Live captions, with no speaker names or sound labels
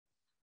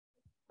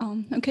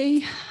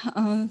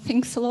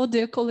Thanks a lot,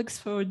 dear colleagues,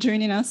 for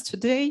joining us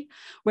today.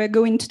 We're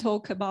going to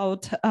talk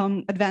about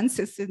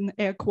advances in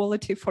air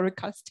quality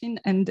forecasting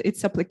and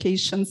its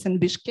applications in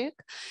Bishkek.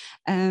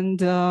 And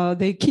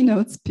the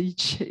keynote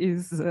speech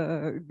is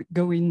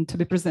going to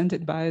be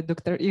presented by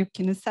Dr.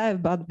 Erkin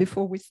Isaev. But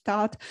before we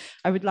start,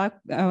 I would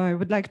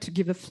like to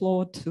give the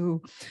floor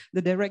to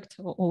the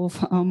director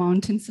of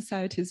Mountain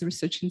Societies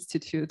Research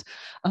Institute,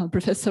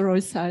 Professor Roy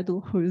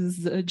Seidel, who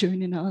is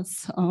joining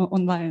us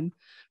online.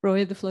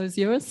 Roy, the floor is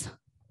yours.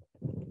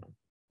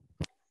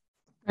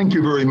 Thank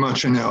you very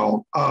much,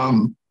 Anel.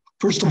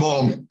 First of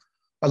all,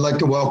 I'd like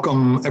to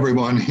welcome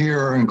everyone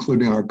here,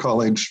 including our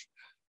colleagues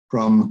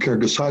from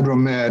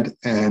Kyrgyzhydromet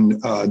and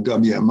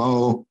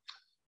WMO.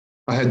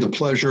 I had the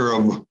pleasure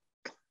of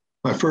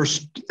my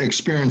first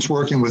experience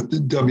working with the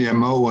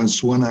WMO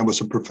was when I was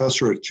a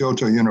professor at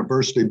Kyoto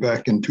University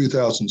back in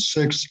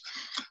 2006.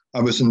 I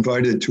was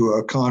invited to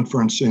a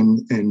conference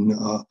in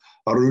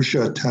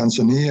Arusha,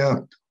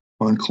 Tanzania,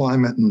 on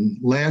climate and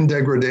land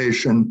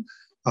degradation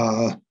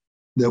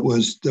that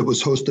was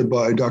hosted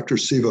by Dr.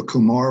 Siva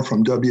Kumar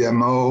from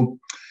WMO,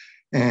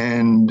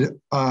 and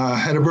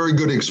had a very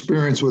good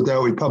experience with that.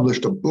 We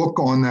published a book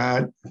on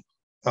that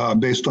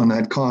based on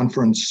that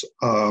conference.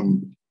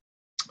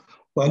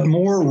 But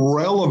more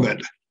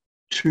relevant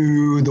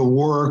to the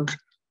work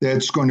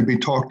that's going to be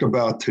talked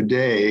about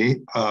today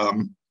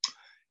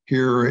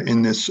here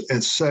in this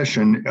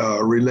session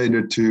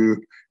related to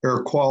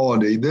air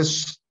quality.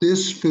 This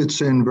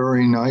fits in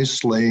very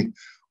nicely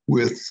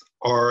with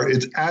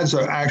it adds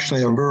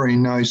actually a very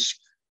nice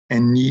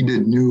and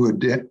needed new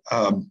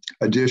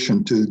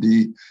addition to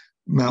the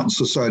Mountain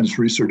Societies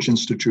Research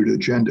Institute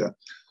agenda.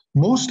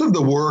 Most of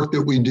the work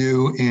that we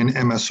do in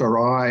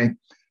MSRI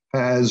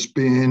has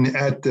been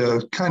at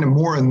the kind of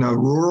more in the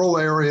rural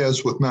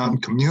areas with mountain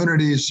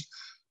communities,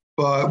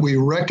 but we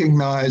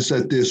recognize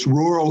that this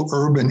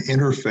rural-urban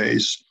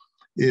interface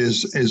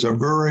is a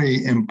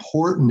very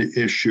important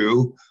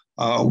issue.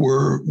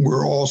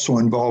 We're also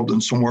involved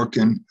in some work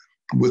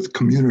with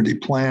community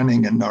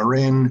planning in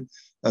Narin,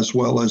 as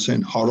well as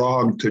in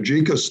Harag,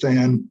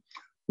 Tajikistan,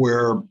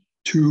 where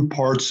two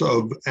parts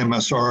of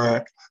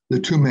MSRI, the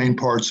two main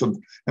parts of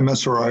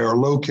MSRI are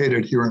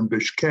located here in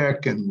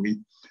Bishkek, and we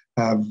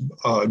have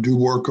do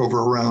work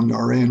over around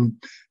Narin.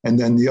 And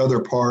then the other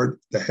part,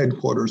 the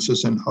headquarters,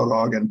 is in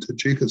Harag in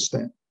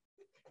Tajikistan.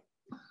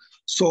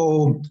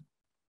 So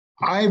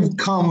I've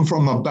come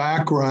from a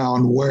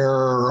background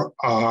where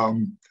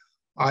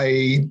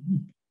I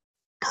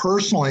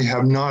personally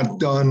have not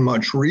done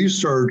much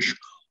research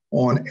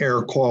on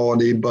air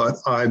quality, but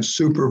I've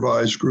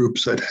supervised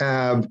groups that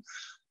have.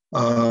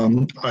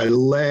 I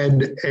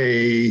led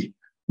a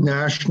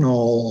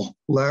national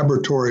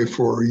laboratory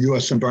for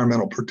U.S.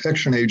 Environmental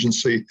Protection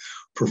Agency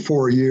for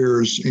 4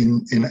 years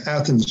in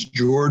Athens,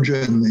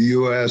 Georgia, in the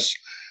U.S.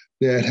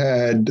 that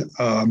had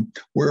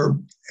where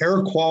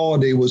air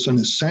quality was an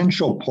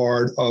essential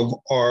part of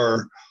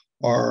our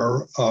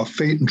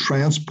fate and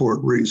transport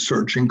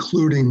research,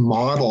 including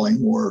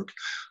modeling work.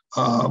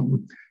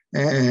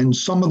 And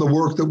some of the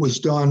work that was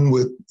done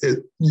with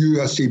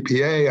US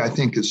EPA, I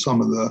think, is some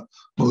of the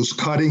most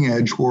cutting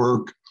edge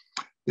work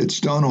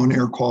that's done on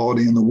air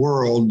quality in the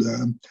world.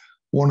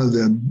 One of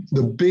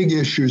the big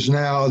issues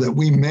now that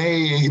we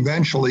may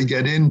eventually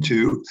get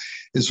into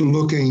is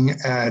looking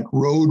at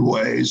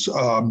roadways,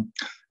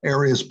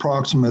 areas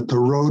proximate to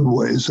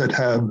roadways that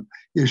have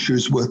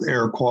issues with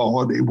air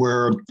quality,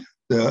 where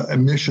the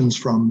emissions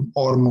from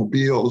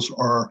automobiles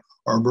are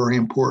very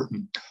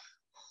important.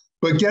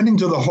 But getting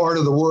to the heart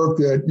of the work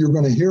that you're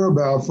going to hear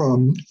about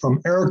from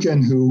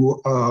Erkin, who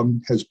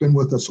has been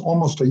with us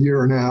almost a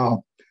year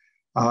now.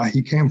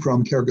 He came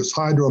from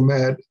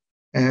Kyrgyzhydromet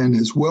and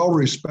is well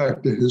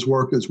respected. His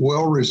work is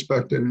well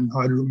respected in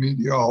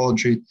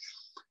hydrometeorology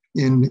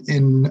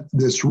in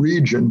this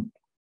region.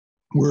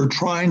 We're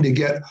trying to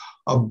get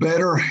a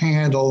better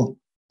handle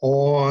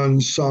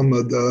on some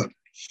of the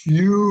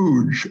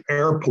huge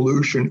air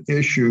pollution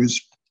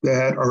issues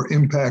that are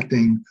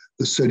impacting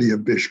the city of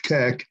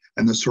Bishkek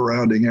and the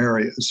surrounding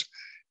areas.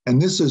 And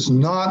this is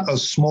not a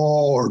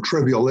small or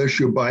trivial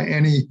issue by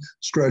any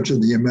stretch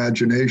of the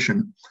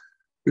imagination.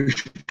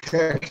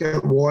 Bishkek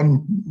at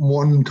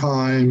one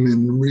time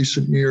in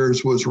recent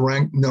years was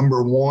ranked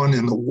 #1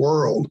 in the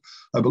world,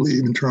 I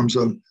believe, in terms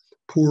of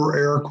poor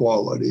air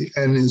quality,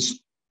 and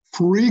is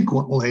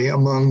frequently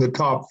among the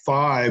top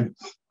 5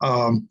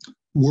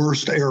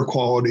 worst air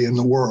quality in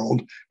the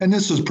world. And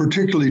this is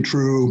particularly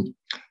true,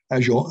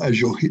 as you'll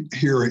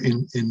hear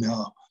in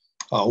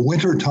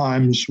winter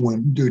times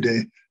when due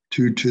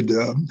to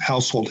the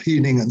household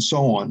heating and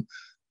so on.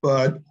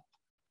 But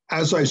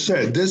as I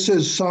said, this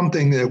is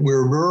something that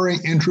we're very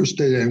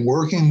interested in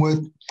working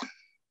with,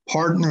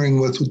 partnering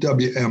with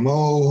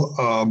WMO,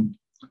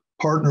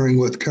 partnering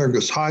with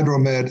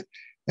Kyrgyzhydromet,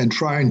 and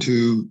trying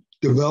to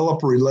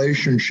develop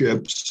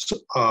relationships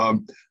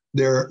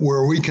there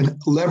where we can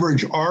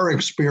leverage our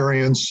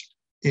experience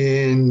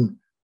in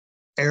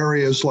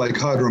areas like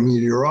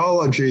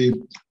hydrometeorology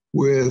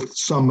with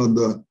some of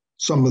the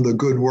some of the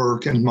good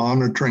work and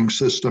monitoring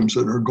systems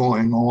that are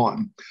going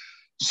on.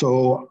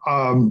 So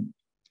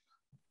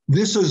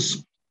this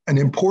is an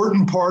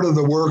important part of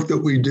the work that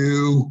we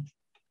do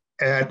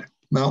at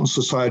Mountain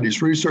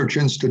Societies Research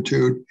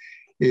Institute.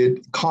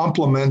 It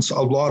complements a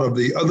lot of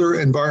the other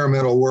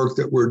environmental work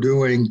that we're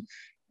doing.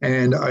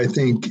 And I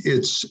think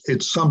it's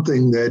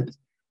something that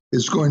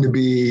is going to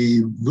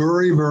be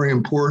very, very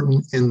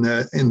important in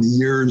the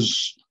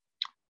years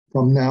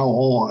from now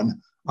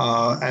on,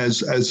 as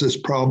this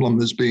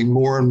problem is being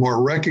more and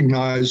more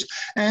recognized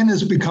and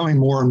is becoming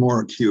more and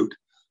more acute.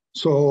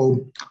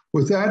 So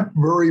with that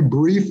very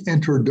brief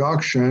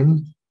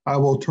introduction, I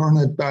will turn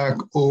it back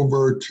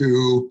over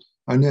to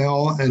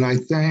Anil, and I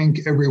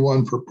thank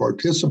everyone for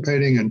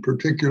participating, and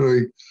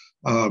particularly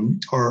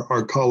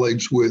our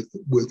colleagues with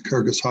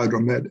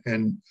Kyrgyzhydromet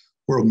and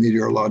World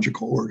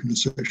Meteorological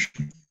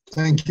Organization.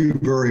 Thank you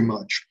very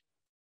much.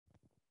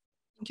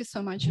 Thank you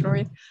so much,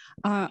 Rory.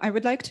 I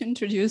would like to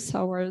introduce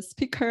our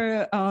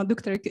speaker.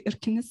 Dr.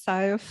 Erkin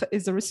Isaev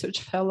is a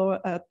research fellow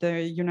at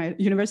the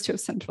University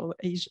of Central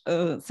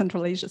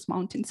Asia's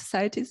Mountain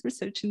Societies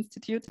Research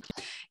Institute.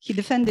 He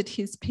defended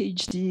his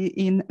PhD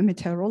in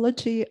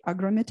meteorology,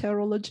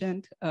 agrometeorology,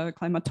 and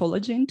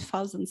climatology in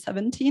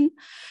 2017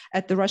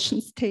 at the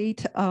Russian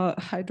State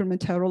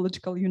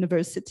Hydrometeorological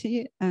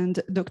University. And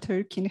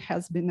Dr. Erkin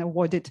has been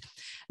awarded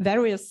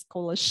various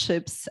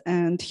scholarships,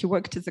 and he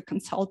worked as a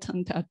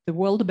consultant at the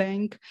World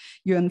Bank,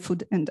 UN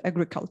Food and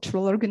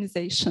Agricultural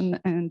Organization,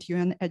 and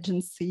UN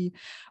Agency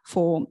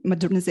for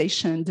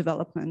Modernization and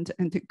Development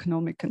and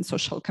Economic and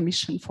Social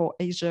Commission for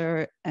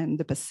Asia and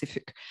the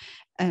Pacific.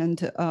 And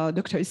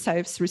Dr.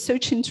 Isaev's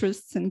research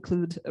interests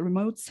include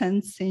remote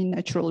sensing,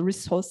 natural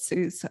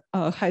resources,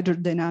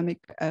 hydrodynamic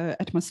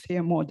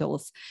atmosphere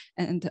models,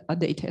 and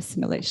data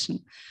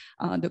assimilation.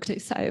 Dr.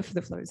 Isaev,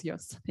 the floor is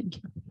yours. Thank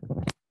you.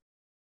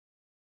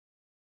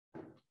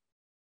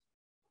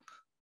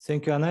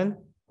 Thank you, Anel.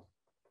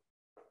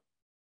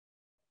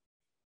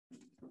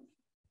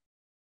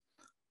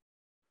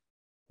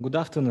 Good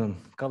afternoon,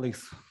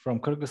 colleagues from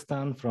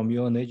Kyrgyzstan, from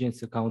UN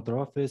Agency Counter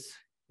Office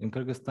in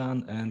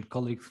Kyrgyzstan, and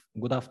colleagues,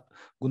 good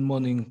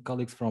morning,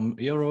 colleagues from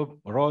Europe,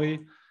 Roy,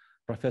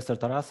 Professor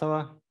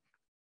Tarasova.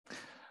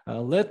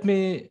 Let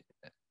me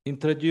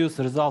introduce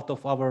the result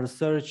of our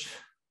research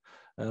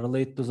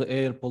related to the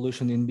air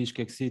pollution in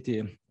Bishkek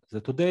city. So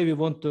today we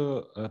want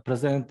to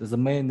present the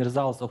main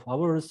results of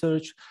our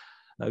research,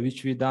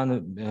 which we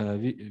done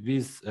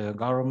with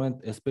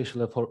government,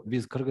 especially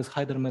with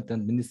Kyrgyzhydromet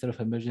and Minister of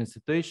Emergency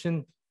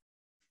Situation.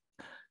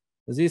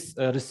 This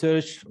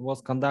research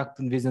was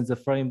conducted within the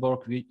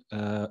framework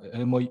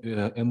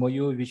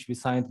MOU, which we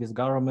signed with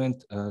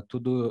government to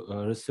do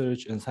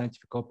research and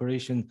scientific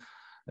cooperation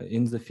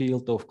in the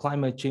field of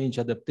climate change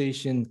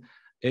adaptation,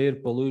 air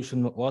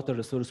pollution, water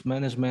resource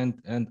management,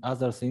 and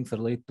other things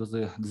related to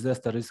the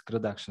disaster risk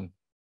reduction.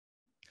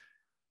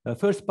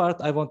 First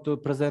part, I want to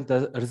present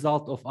the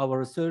result of our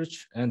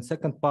research, and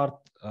second part,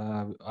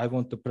 I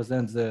want to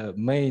present the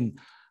main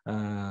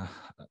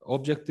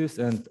objectives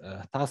and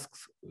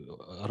tasks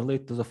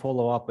related to the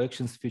follow-up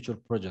actions future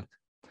project.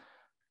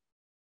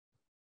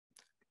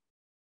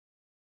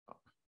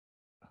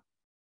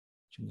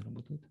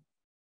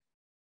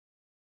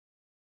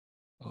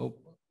 Oh,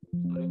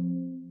 sorry.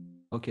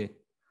 Okay.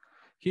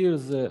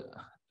 Here's a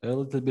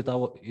little bit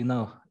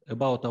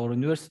about our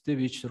university,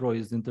 which Roy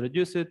has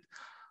introduced.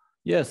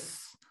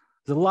 Yes,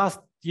 the last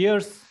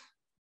years,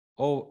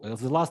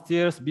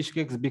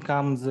 Bishkek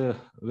becomes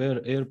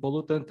very air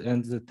pollutant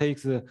and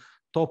takes the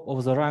top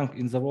of the rank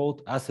in the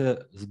world as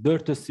the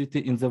dirtiest city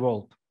in the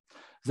world.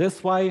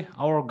 That's why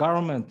our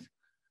government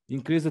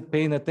increased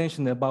paying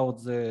attention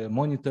about the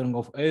monitoring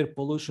of air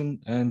pollution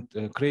and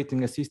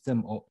creating a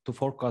system to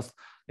forecast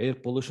air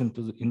pollution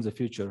in the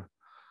future.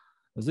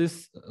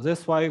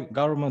 That's why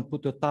government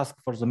put a task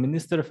for the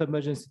Minister of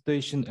Emergency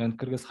Situation and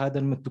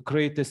Kyrgyzhydromet to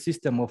create a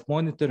system of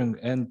monitoring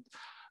and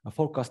a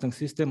forecasting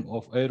system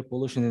of air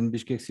pollution in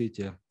Bishkek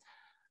city.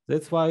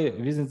 That's why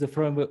within the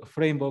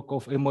framework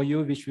of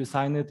MOU, which we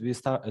signed,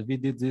 we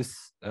did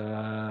this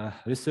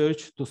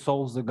research to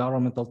solve the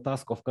governmental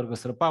task of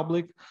Kyrgyz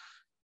Republic,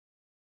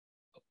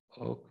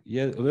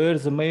 where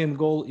the main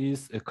goal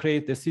is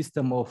create a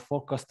system of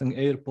forecasting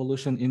air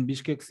pollution in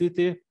Bishkek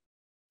city.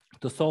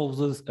 To solve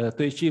this,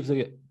 to achieve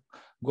the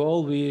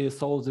goal, we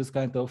solve this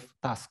kind of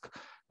task,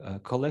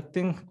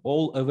 collecting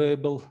all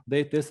available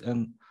data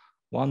and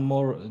one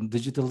more,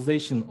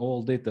 digitalization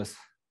all data.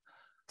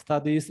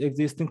 Studies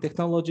existing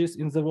technologies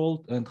in the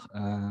world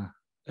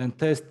and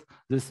test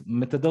these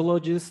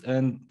methodologies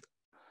and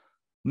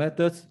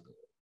methods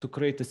to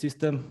create a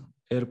system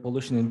air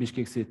pollution in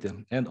Bishkek city.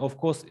 And of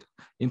course,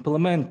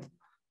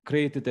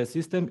 created a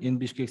system in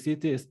Bishkek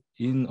city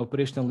in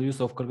operational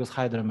use of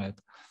Kyrgyzhydromet.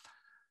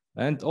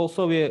 And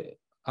also we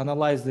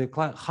analyze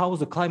how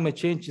the climate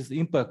change's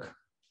impact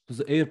to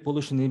the air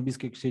pollution in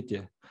Bishkek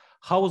city,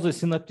 how the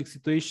synoptic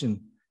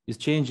situation is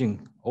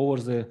changing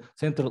over the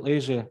Central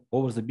Asia,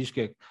 over the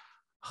Bishkek,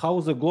 how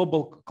the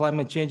global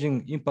climate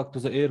changing impact to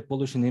the air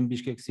pollution in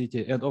Bishkek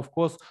city, and of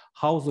course,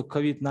 how the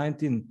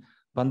COVID-19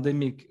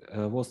 pandemic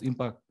was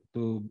impact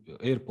to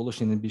air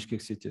pollution in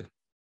Bishkek city.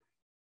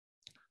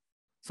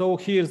 So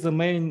here's the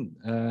main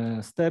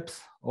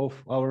steps of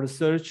our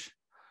research.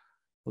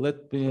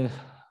 Let me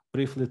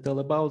briefly tell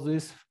about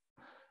this.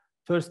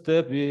 First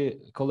step, we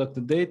collect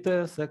the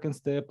data. Second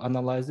step,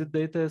 analyze the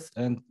data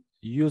and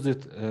use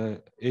it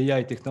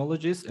AI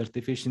technologies,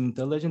 artificial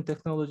intelligence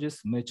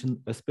technologies,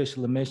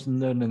 especially machine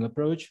learning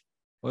approach.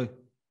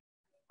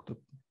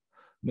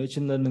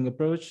 Machine learning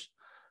approach,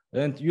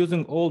 and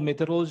using all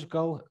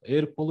meteorological,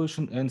 air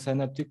pollution, and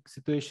synaptic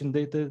situation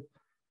data,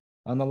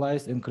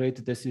 analyze and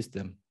create a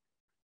system.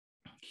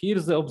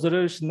 Here's the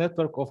observation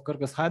network of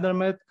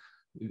Kyrgyzhydromet.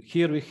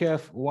 Here we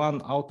have one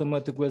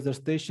automatic weather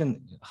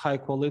station, high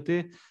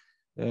quality,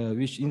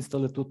 which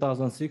installed in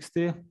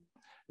 2060,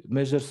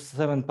 measures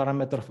 7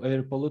 parameters of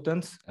air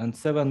pollutants and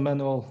 7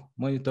 manual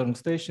monitoring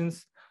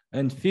stations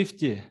and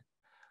 50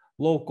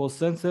 low-cost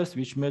sensors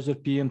which measure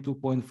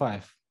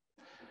PM2.5.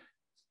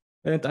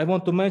 And I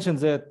want to mention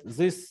that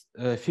this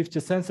 50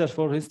 sensors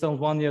were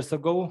installed 1 year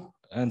ago,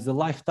 and the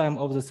lifetime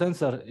of the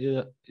sensor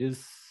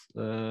is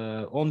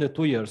only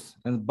 2 years,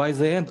 and by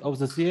the end of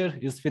this year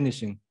is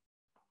finishing.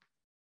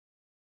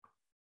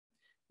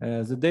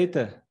 The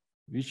data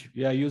which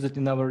we are using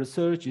in our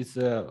research is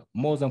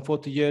more than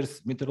 40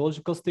 years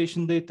meteorological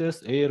station data,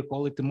 air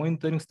quality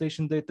monitoring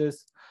station data,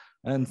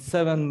 and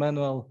 7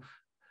 manual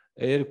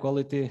air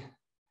quality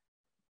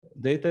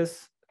data,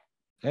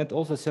 and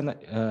also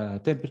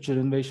temperature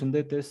invasion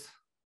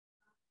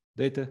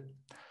data.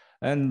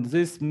 And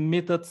these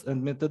methods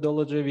and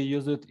methodology, we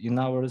use it in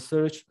our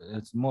research.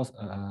 It's most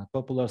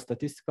popular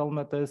statistical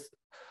methods,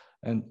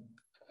 and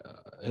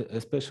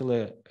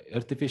especially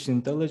artificial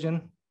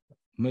intelligence,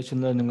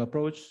 machine learning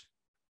approach.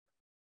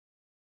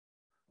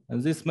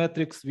 And these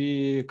metrics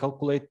we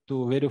calculate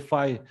to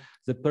verify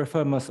the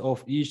performance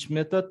of each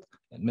method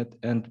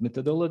and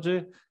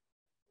methodology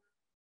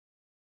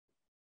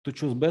to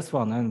choose best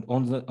one, and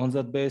on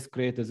that base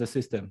create as a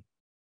system.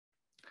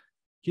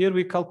 Here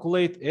we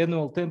calculate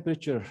annual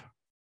temperature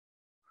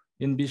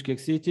in Bishkek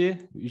city,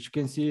 which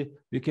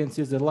we can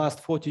see the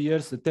last 40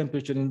 years the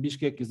temperature in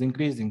Bishkek is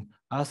increasing.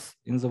 As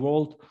in the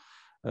world,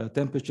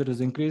 temperature is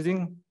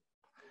increasing.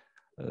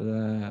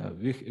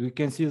 We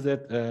can see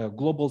that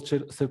global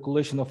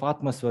circulation of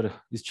atmosphere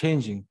is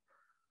changing.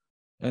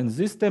 And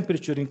this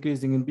temperature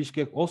increasing in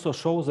Bishkek also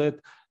shows that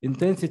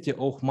intensity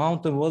of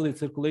mountain valley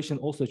circulation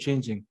also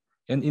changing.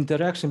 And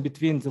interaction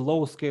between the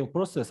low scale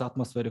process,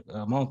 atmospheric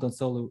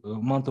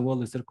mountain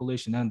valley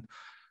circulation and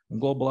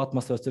global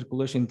atmosphere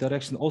circulation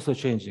interaction also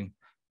changing,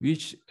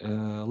 which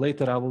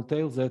later I will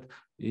tell that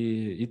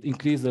it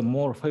increases a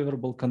more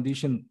favorable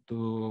condition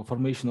to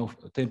formation of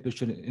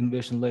temperature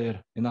invasion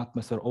layer in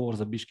atmosphere over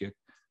the Bishkek.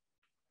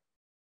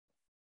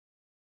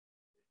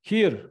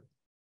 Here,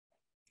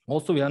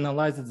 also we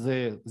analyzed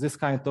this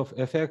kind of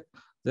effect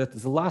that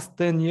the last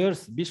 10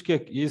 years,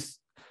 Bishkek is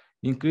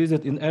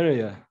increased in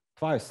area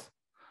twice.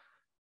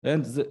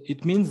 And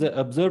it means the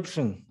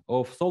absorption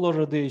of solar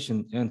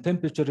radiation and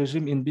temperature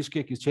regime in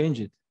Bishkek is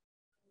changed.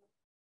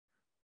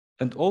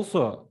 And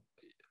also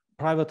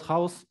private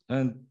house,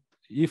 and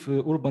if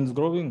urban is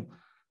growing,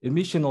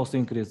 emission also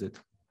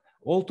increased.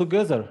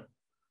 Altogether,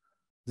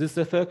 this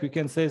effect, we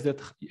can say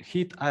that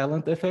heat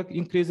island effect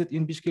increased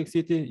in Bishkek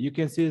city. You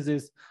can see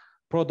this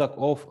product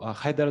of a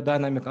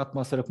hydrodynamic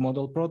atmospheric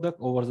model product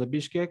over the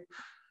Bishkek.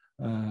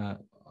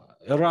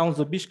 Around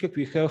the Bishkek,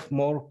 we have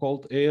more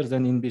cold air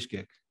than in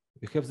Bishkek.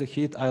 We have the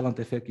heat island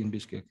effect in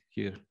Bishkek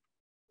here.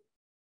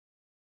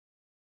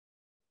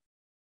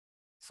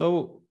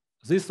 So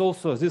this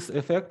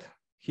effect,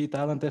 heat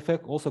island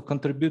effect, also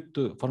contribute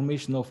to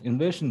formation of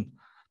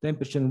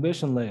temperature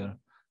invasion layer,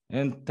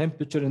 and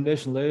temperature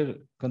invasion layer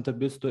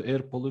contributes to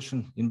air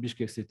pollution in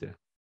Bishkek city.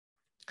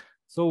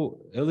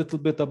 So a little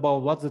bit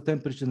about what's the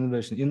temperature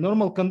invasion. In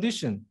normal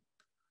condition,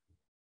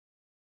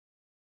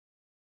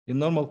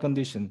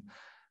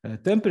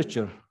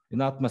 temperature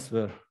in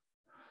atmosphere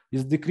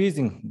is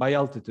decreasing by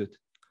altitude.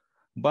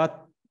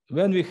 But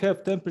when we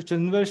have temperature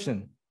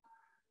inversion,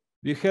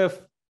 we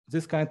have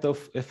this kind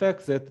of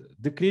effect that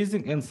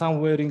decreasing and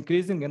somewhere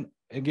increasing and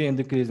again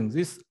decreasing.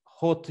 This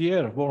hot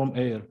air, warm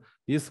air,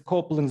 is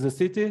coupling the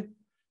city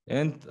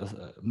and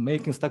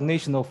making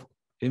stagnation of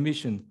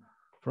emission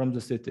from the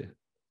city.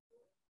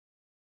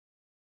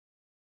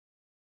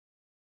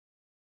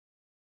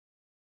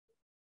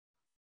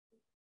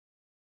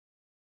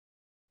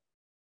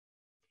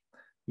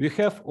 We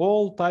have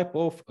all type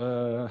of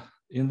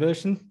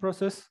inversion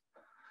process,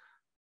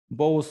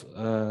 both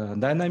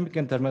dynamic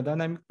and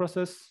thermodynamic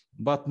process,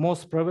 but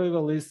most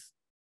probable is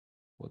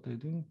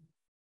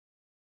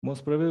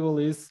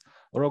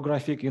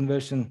orographic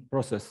inversion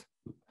process.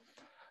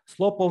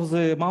 Slope of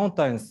the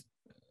mountains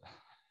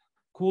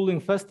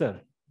cooling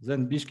faster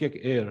than Bishkek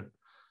air,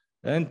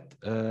 and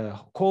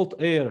cold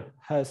air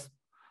has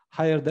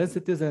higher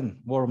density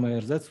than warm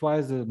air. That's why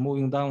the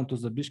moving down to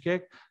the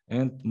Bishkek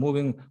and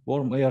moving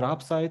warm air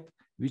upside,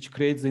 which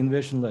creates the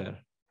inversion layer.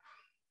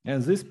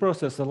 And this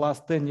process, the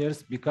last 10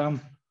 years, become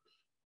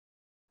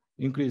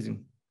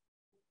increasing.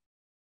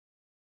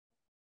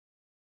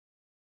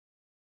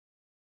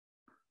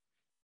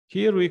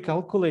 Here we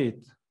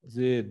calculate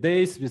the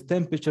days with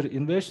temperature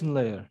inversion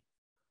layer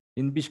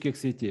in Bishkek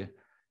city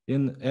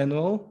in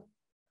annual,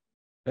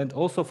 and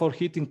also for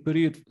heating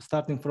period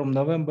starting from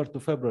November to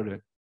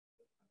February.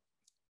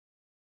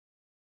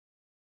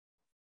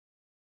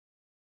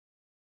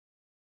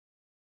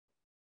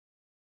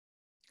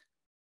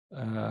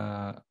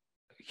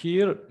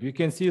 Here you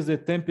can see the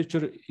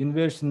temperature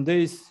inversion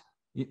days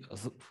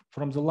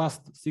from the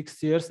last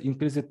 6 years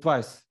increased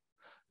twice,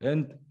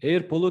 and air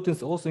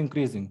pollutants also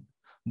increasing.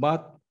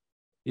 But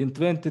in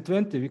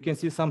 2020, we can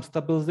see some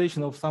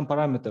stabilization of some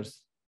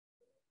parameters.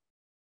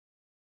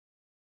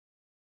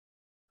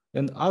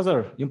 And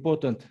other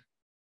important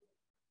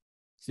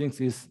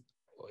things is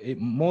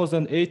more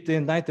than 80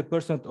 and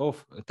 90%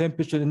 of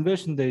temperature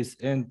inversion days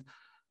and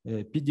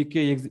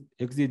PDK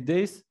exit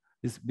days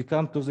is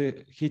become to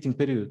the heating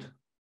period.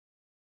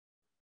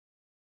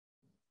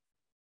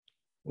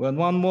 When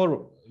one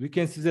more, we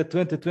can see that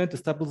 2020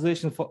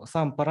 stabilization for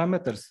some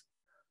parameters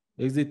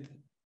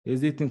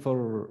exiting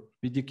for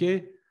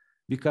PDK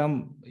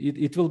become,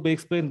 it will be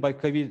explained by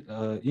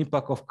COVID,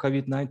 impact of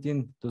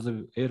COVID-19 to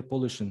the air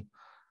pollution.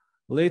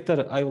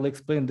 Later, I will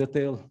explain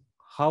detail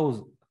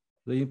how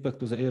the impact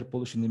to the air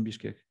pollution in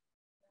Bishkek.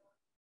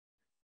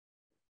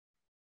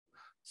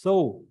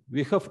 So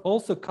we have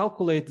also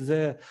calculated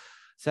the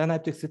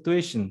synaptic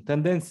situation,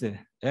 tendency,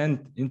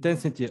 and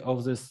intensity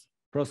of this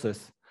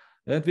process.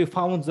 And we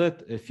found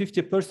that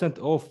 50%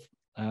 of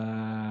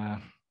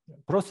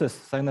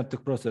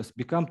synaptic process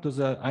become to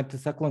the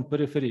anticyclone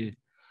periphery,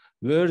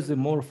 where the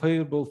more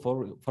favorable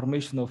for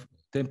formation of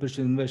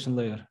temperature inversion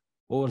layer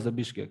over the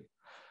Bishkek.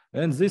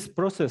 And this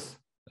process,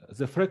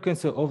 the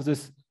frequency of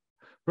this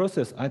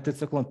process,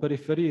 anticyclone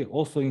periphery,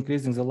 also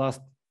increasing the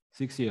last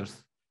 6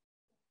 years.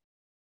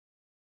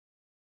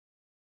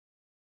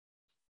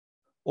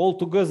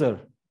 Altogether,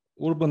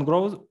 urban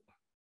growth,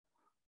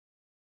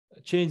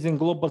 changing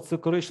global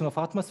circulation of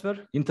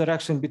atmosphere,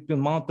 interaction between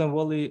mountain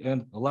valley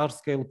and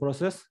large-scale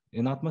process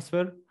in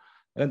atmosphere,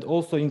 and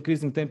also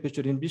increasing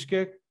temperature in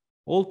Bishkek,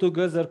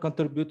 altogether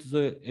contribute to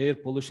the air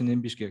pollution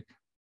in Bishkek.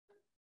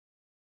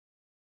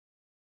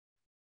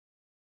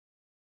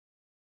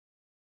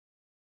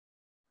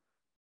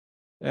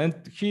 And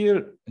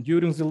here,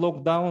 during the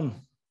lockdown,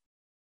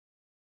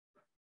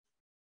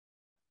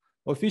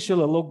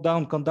 officially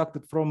lockdown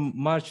conducted from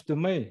March to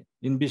May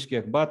in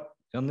Bishkek, but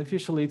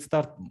unofficially it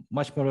started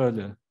much more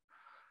earlier.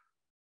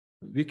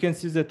 We can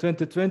see the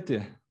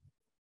 2020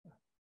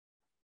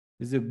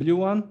 is the blue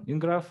one in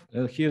graph,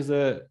 and here's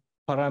the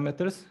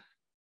parameters,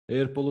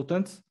 air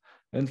pollutants,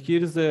 and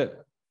here is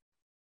the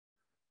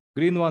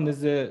green one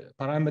is the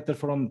parameter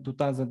from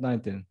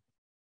 2019.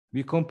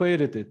 We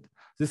compared it.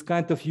 This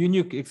kind of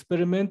unique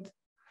experiment,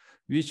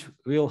 which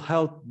will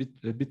help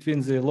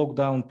between the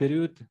lockdown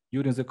period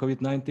during the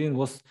COVID-19,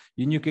 was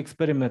unique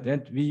experiment,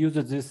 and we used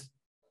this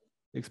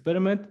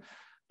experiment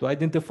to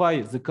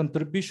identify the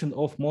contribution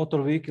of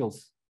motor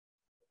vehicles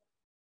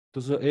to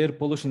the air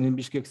pollution in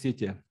Bishkek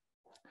city.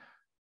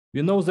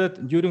 We know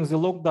that during the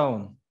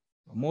lockdown,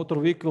 motor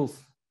vehicles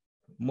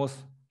was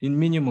in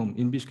minimum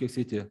in Bishkek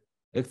city,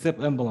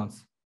 except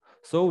ambulance.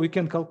 So we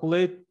can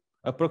calculate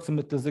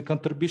approximately the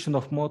contribution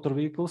of motor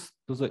vehicles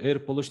to the air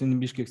pollution in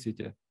Bishkek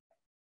city.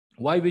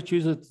 Why we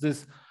choose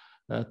this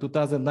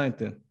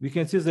 2019? We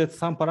can see that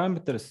some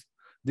parameters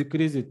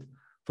decreased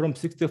from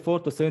 64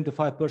 to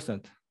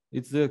 75%.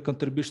 It's the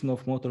contribution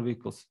of motor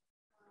vehicles.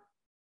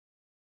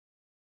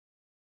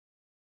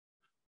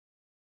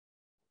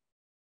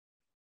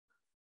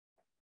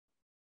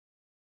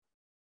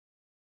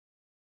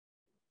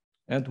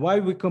 And why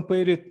we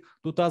compare it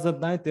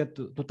 2019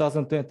 to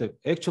 2020?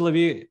 Actually,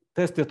 we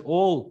tested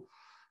all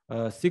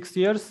 6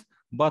 years,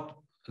 but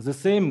the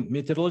same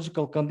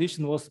meteorological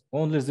condition was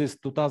only this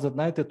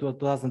 2019 to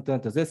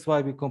 2020. That's why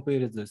we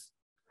compared this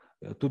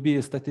to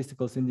be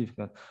statistical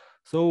significant.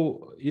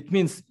 So it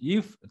means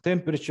if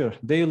temperature,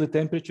 daily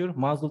temperature,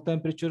 muzzle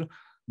temperature,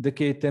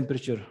 decay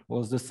temperature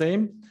was the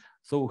same,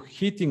 so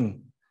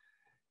heating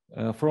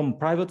from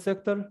private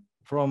sector,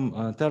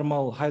 from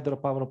thermal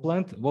hydropower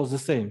plant was the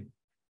same.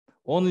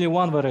 Only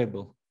one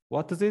variable.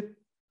 What is it?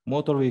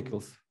 Motor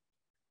vehicles.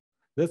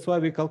 That's why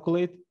we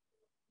calculate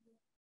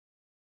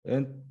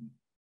and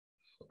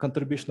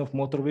contribution of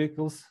motor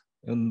vehicles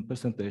in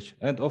percentage.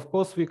 And of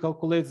course, we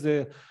calculate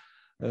the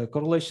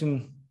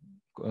correlation.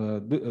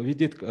 We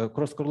did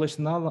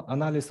cross-correlation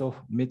analysis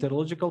of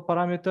meteorological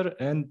parameter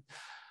and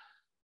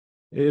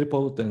air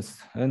pollutants.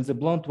 And the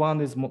blunt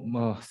one is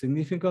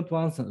significant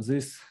ones.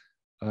 These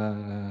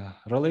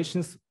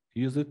relations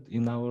use it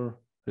in our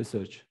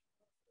research.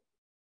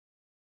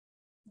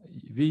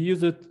 We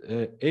used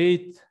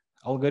 8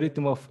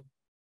 algorithm of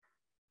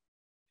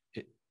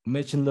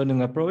machine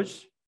learning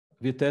approach.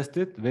 We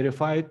tested,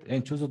 verified,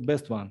 and chose the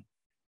best one.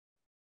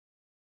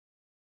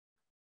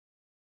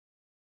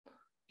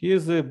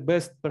 Here's the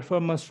best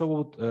performance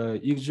showed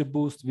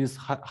XGBoost with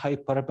high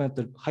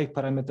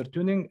parameter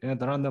tuning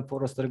and random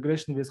forest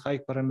regression with high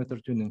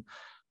parameter tuning.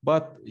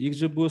 But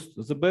XGBoost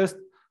is the best,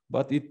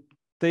 but it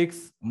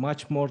takes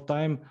much more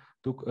time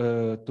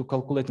to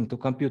calculating, to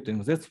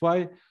computing. That's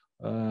why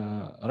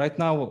Right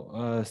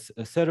now,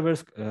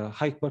 servers,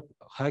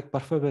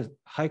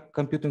 high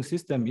computing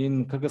system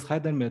in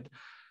Kyrgyzhydromet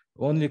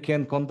only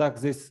can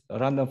conduct this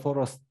random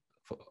forest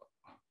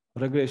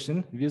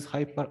regression with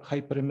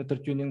high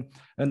parameter tuning.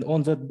 And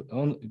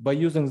by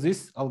using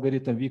this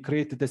algorithm, we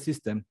created a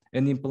system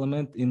and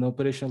implement in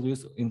operational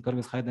use in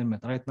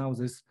Kyrgyzhydromet. Right now,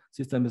 this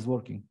system is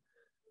working.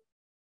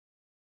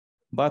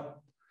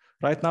 But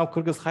right now,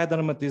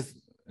 Kyrgyzhydromet is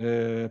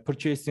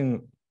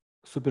purchasing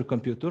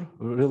supercomputer,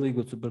 really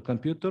good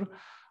supercomputer.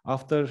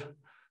 After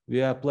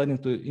we are planning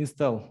to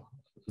install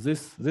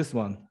this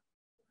one,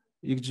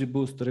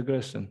 XGBoost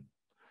regression.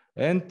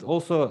 And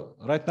also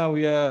right now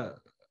we are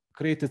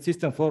created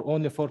system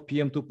only for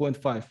PM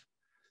 2.5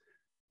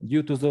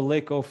 due to the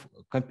lack of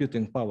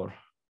computing power.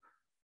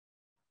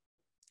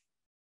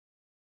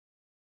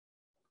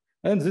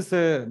 And this is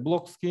a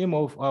block scheme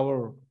of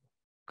our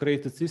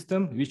created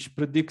system, which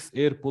predicts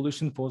air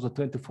pollution for the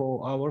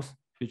 24 hours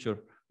future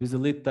with a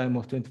lead time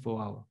of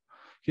 24 hours.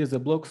 Here's a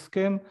block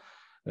scheme,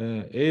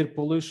 air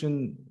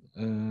pollution,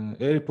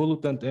 air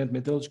pollutant and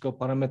meteorological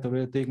parameter we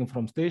are taken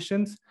from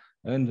stations,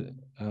 and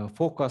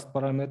forecast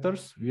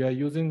parameters we are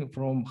using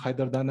from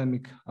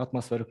hydrodynamic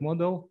atmospheric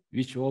model,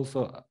 which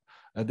also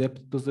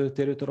adapt to the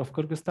territory of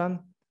Kyrgyzstan,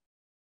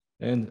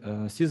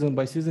 and season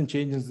by season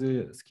changes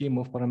the scheme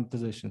of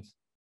parameterizations.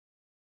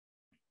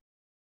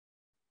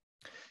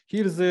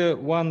 Here's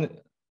one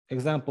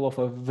example of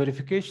a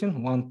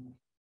verification.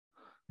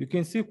 You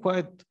can see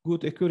quite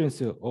good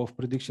accuracy of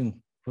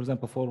prediction, for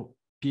example, for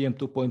PM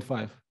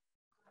 2.5.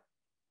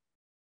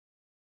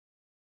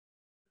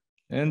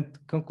 And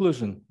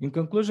conclusion. In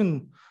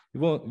conclusion,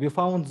 we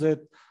found that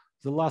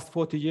the last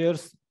 40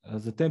 years,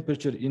 the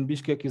temperature in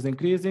Bishkek is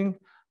increasing,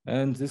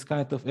 and this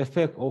kind of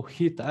effect of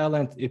heat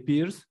island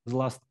appears the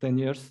last 10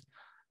 years,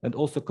 and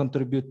also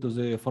contribute to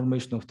the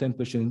formation of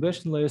temperature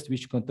inversion layers,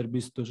 which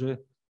contributes to the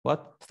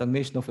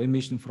stagnation of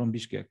emission from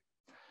Bishkek.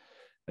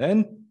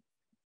 And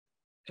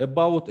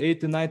about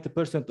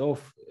 80–90%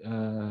 of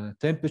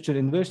temperature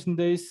inversion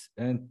days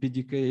and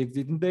PDK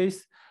exceeding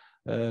days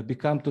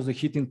become to the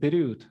heating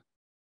period.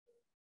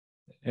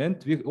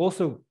 And we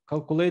also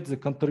calculate the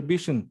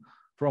contribution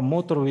from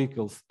motor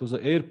vehicles to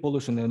the air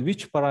pollution and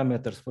which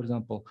parameters, for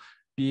example,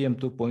 PM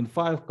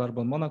 2.5,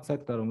 carbon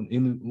monoxide,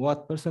 in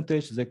what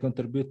percentage they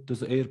contribute to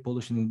the air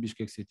pollution in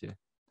Bishkek city.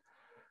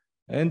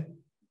 And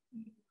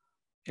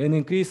an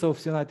increase of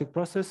cyanotic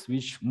process,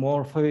 which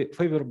more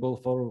favorable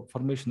for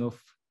formation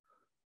of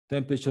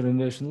temperature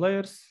inversion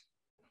layers.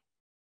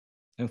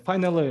 And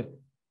finally,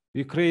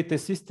 we create a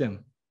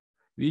system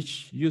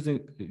which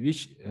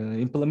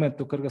implement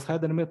to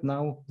Kyrgyzhydromet.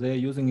 Now they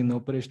are using in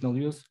operational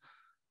use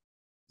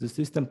the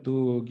system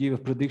to give a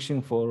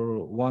prediction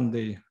for 1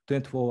 day,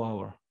 24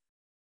 hours.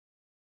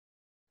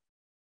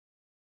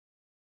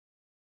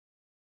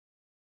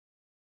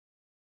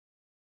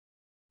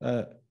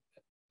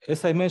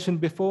 As I mentioned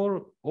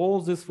before,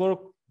 all this work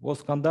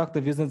was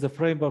conducted within the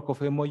framework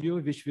of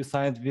MOU, which we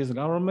signed with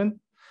government.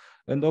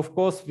 And of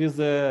course, with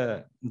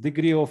the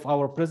degree of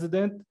our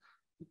president,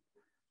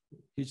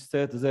 he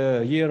said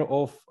the year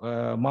of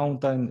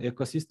mountain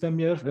ecosystem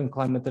year and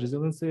climate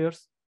resilience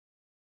years.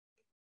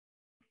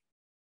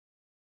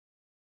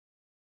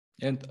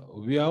 And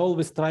we are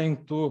always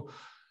trying to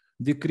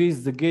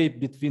decrease the gap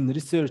between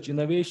research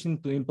innovation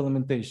to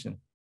implementation.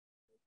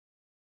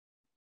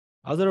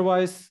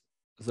 Otherwise,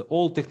 the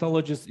old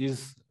technologies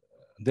is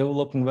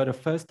developing very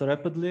fast,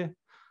 rapidly.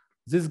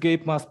 This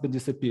gap must be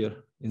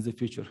disappear in the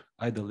future,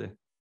 ideally.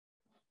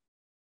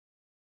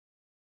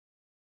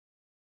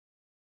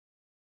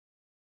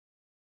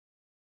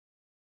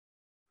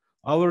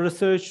 Our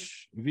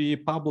research, we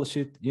publish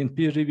it in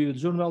peer-reviewed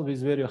journal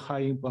with very high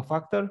impact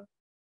factor.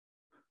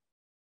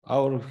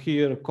 Our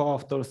here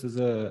co-authors is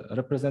a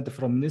representative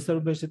from Ministry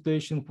of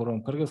Vegetation,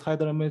 from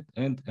Kyrgyzhydromet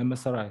and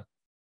MSRI.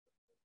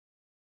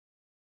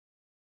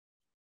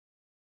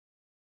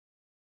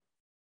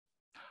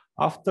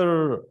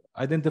 After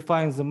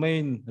identifying the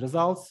main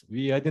results,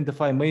 we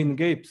identify main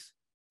gaps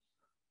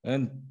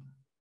and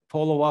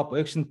follow-up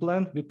action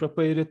plan. We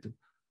prepared it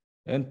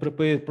and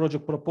prepared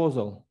project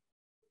proposal,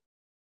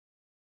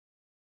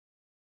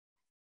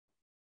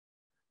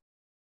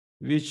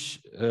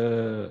 which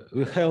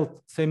we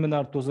held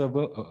seminar to the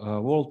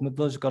World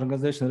Meteorological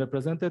Organization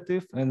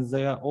representative, and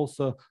they are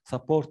also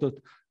supported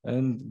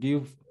and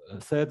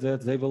said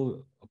that they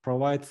will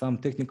provide some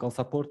technical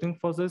supporting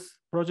for this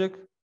project.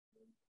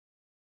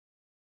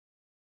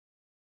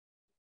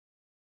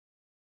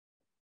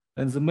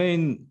 And the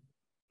main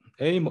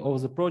aim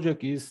of the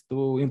project is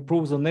to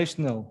improve the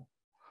national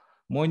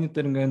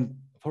monitoring and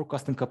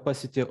forecasting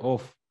capacity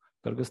of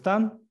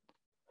Kyrgyzstan,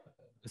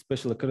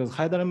 especially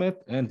Kyrgyzhydromet,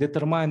 and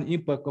determine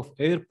impact of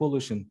air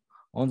pollution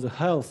on the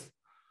health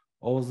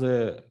of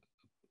the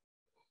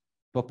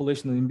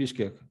population in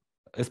Bishkek,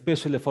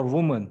 especially for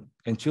women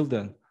and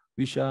children,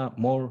 which are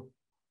more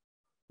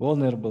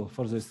vulnerable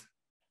for this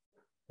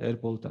air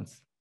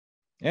pollutants.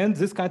 And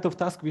this kind of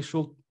task we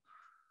should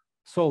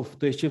solve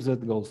to achieve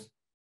that goals.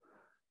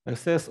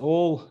 Assess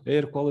all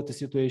air quality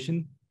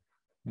situation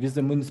with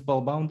the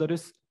municipal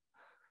boundaries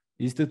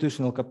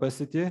institutional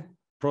capacity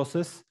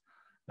process,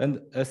 and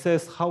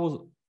assess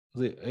how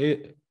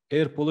the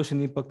air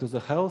pollution impact to the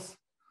health.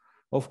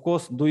 Of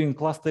course, doing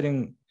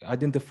clustering,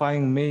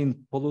 identifying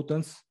main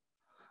pollutants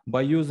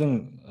by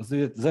using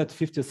the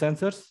Z50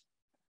 sensors,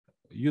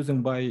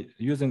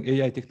 using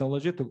AI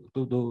technology to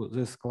do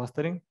this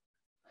clustering,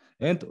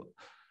 and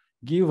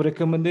give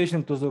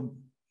recommendation to the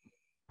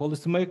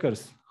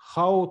policymakers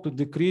how to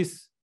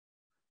decrease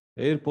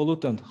air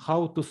pollutant,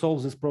 how to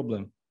solve this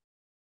problem,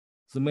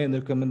 the main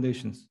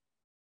recommendations.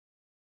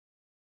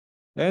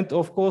 And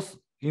of course,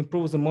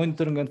 improve the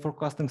monitoring and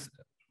forecasting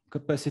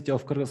capacity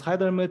of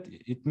Kyrgyzhydromet.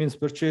 It means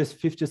purchase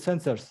 50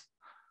 sensors,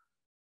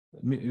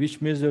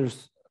 which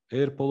measures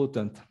air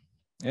pollutant.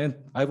 And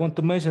I want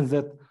to mention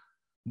that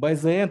by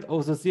the end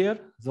of this year,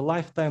 the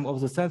lifetime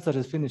of the sensor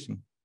is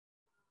finishing.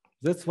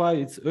 That's why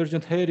it's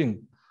urgent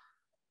hearing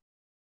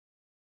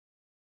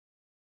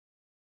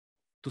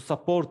to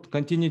support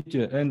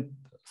continuity and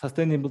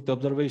sustainability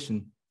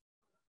observation,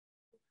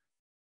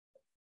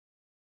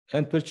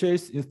 and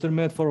purchase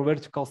instrument for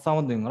vertical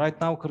sounding. Right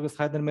now,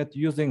 Kyrgyzhydromet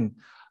using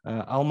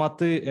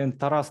Almaty and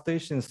Taras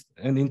stations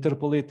and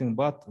interpolating,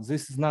 but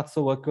this is not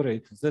so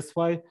accurate. That's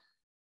why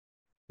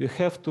we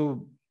have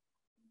to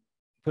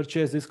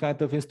purchase this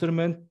kind of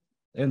instrument,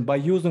 and by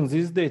using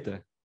this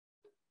data,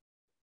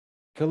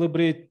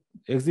 calibrate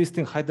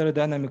existing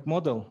hydrodynamic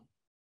model,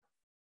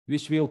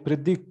 which will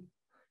predict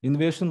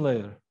inversion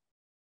layer.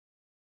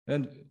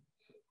 And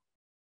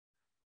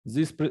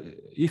this,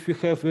 if we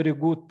have very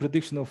good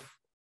prediction of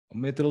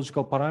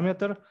meteorological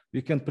parameter,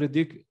 we can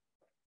predict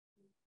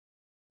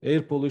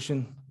air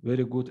pollution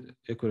very good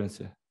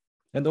accuracy.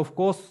 And of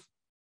course,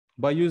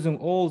 by using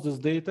all this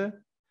data,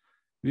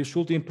 we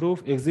should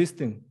improve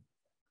existing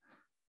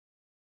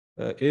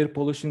air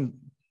pollution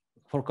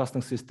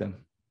forecasting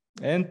system.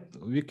 And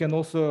we can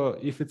also,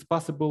 if it's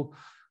possible,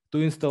 to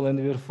install and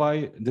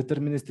verify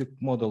deterministic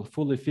model,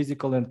 fully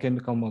physical and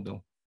chemical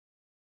model.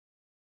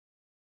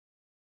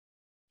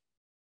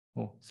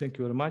 Oh, thank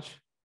you very much.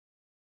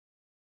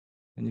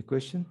 Any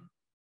question?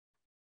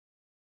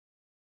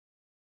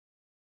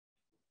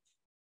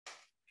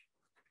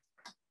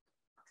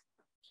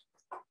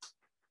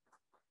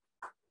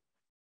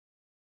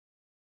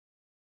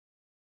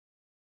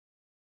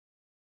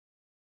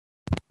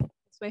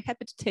 We're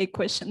happy to take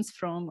questions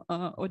from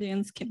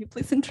audience. Can you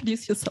please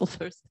introduce yourself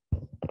first?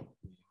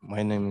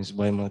 My name is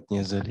Baymat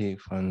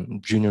Niazaliyev. I'm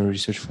Junior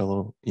Research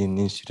Fellow in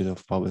Institute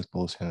of Public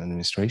Policy and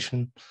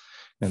Administration.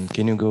 And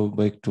can you go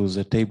back to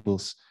the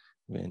tables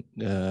when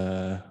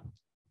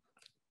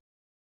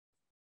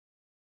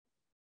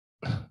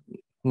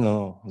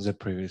no, the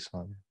previous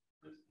one.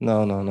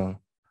 No.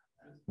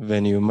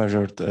 When you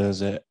measured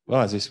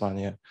this one,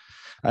 yeah.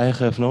 I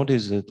have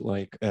noticed that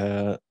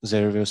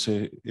there was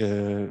a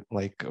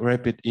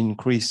rapid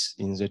increase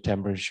in the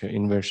temperature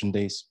inversion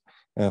days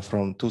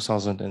from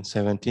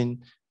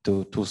 2017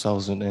 to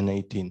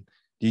 2018.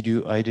 Did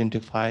you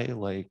identify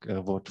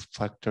what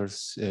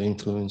factors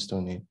influenced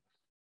on it?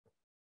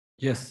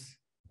 Yes,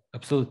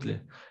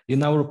 absolutely.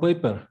 In our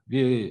paper,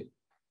 we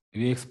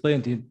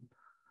explained it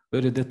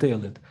very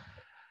detailed.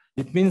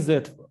 It means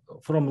that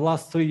from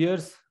last 3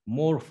 years,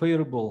 more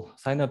favorable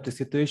synaptic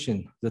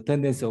situation, the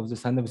tendency of the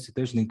synaptic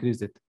situation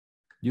increased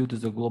due to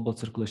the global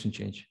circulation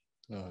change.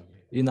 Okay.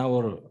 In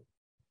our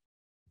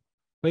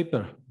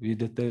paper, we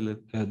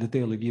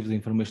detailedly give the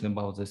information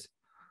about this.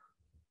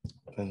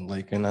 And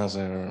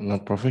another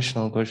not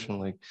professional question,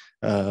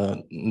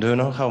 do you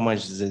know how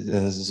much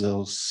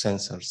those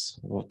sensors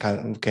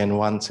can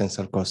one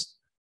sensor cost?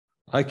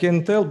 I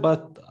can tell,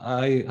 but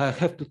I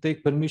have to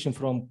take permission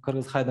from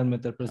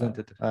Kyrgyzhydromet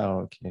representative.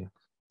 Oh, okay.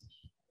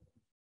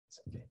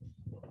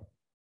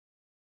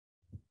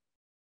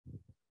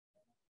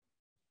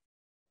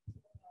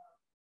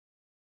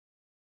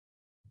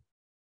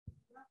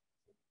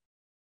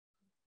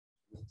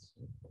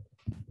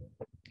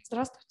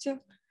 Здравствуйте,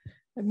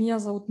 меня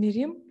зовут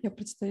Мирим, я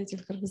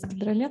представитель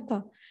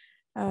Кыргызгидромета.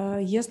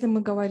 Если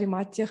мы говорим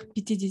о тех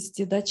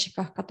 50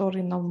 датчиках,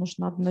 которые нам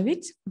нужно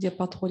обновить, где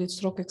подходит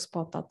срок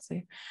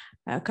эксплуатации,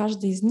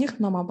 каждый из них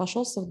нам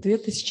обошелся в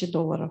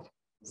 $2000.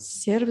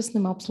 С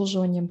сервисным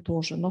обслуживанием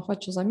тоже. Но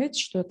хочу заметить,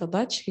 что это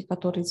датчики,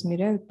 которые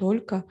измеряют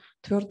только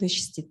твердые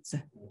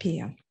частицы,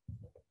 PM.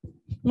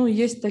 Ну,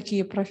 есть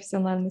такие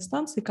профессиональные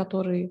станции,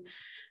 которые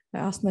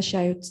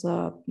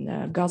оснащаются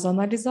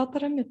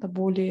газоанализаторами, это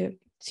более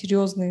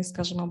серьезные,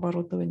 скажем,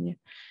 оборудование.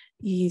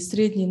 И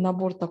средний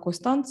набор такой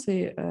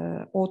станции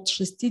от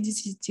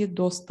 60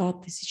 до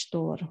 $100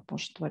 000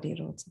 может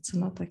варьироваться,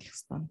 цена таких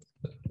станций.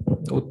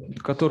 Вот,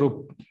 который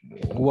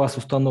у вас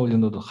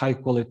установлен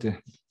high quality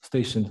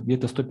station,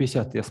 где-то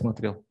 150, я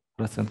смотрел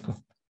процентку.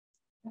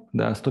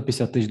 Да,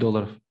 $150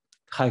 000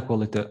 high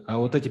quality. А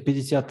вот эти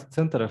 50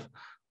 центров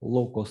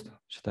low cost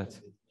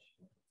считается.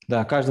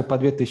 Да, каждый по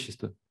 2000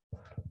 стоит.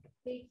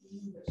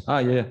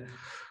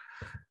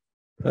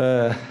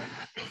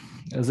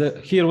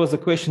 Here was a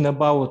question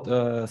about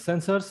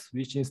sensors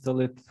which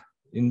installed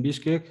in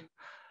Bishkek.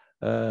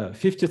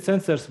 50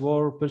 sensors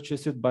were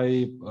purchased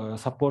by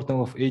supporting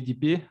of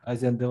ADB,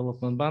 Asian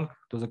Development Bank,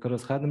 to the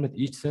Kyrgyzhydromet.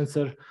 Each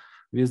sensor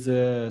with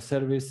a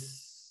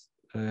service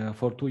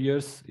for 2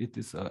 years. It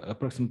is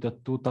approximately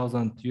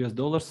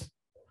 $2,000,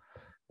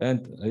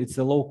 and it's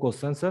a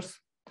low-cost sensors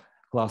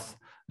class.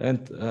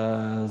 And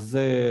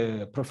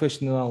the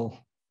professional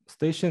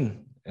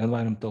station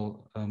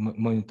environmental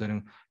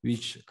monitoring,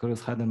 which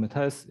Kyrgyzhydromet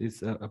has,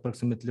 is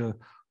approximately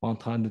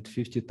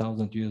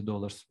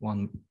 $150,000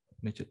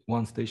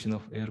 one station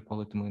of air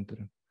quality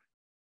monitoring.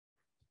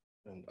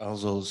 And all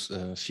those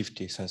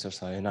 50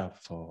 sensors are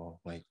enough for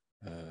like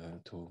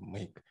to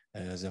make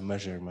the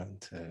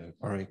measurement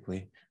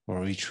correctly,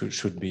 or it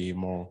should be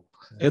more?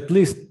 At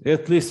least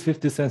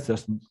 50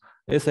 sensors.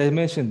 As I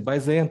mentioned, by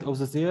the end of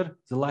this year,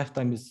 the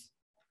lifetime is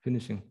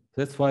finishing.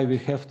 That's why we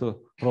have to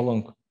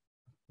prolong.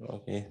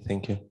 Okay,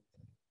 thank you.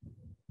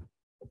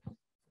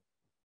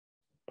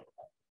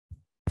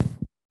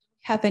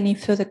 Have any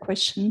further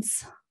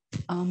questions?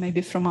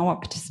 Maybe from our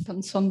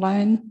participants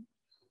online.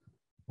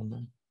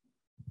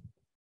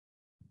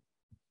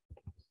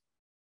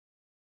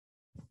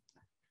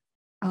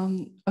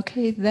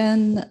 Okay,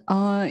 then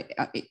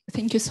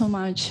thank you so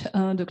much,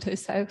 Dr.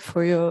 Isaev,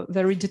 for your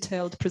very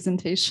detailed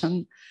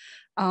presentation.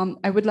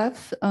 I would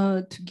love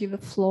to give a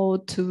floor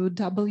to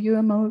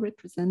WMO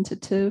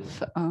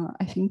representative.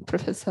 I think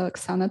Professor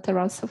Oksana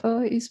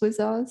Tarasova is with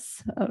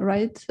us,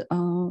 right?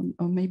 Or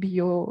maybe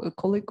your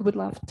colleague would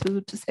love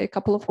to say a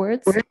couple of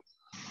words.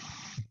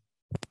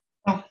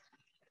 Oh,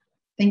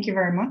 thank you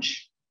very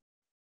much.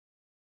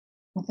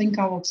 I think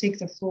I will take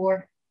the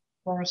floor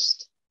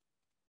first.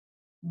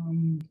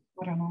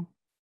 I don't know.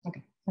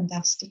 Okay,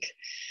 fantastic.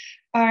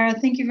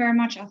 Thank you very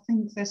much. I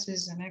think this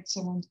is an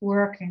excellent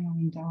work,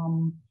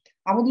 and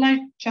I would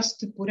like just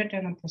to put it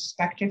in a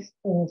perspective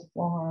of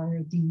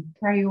the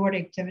priority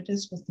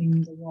activities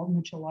within the World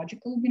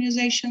Meteorological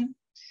Organization.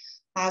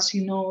 As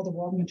you know, the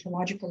World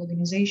Meteorological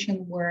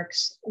Organization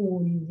works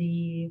on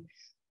the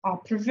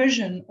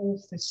provision of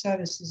the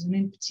services, and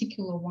in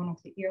particular, one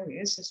of the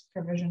areas is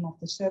provision of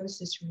the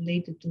services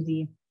related to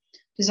the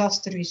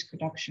disaster risk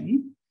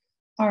reduction.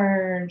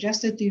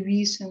 Just at the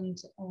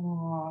recent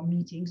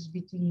meetings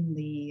between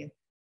the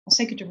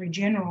Secretary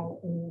General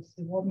of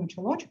the World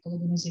Meteorological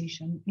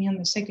Organization and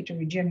the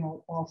Secretary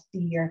General of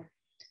the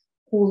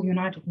whole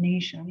United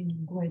Nations,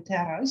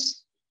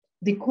 Guterres,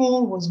 the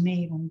call was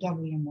made on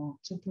WMO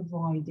to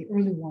provide the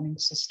early warning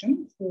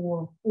system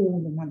for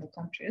all the member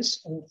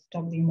countries of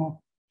WMO.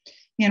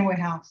 And we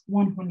have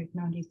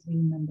 193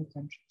 member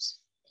countries.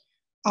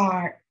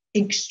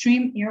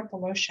 Extreme air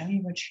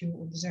pollution, which you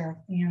observe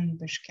in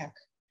Bishkek,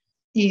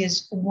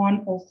 is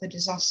one of the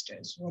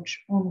disasters which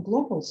on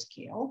global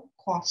scale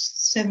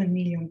costs 7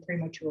 million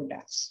premature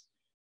deaths,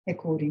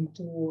 according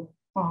to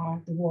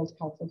the World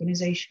Health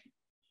Organization.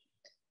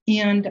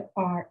 And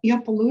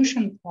air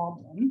pollution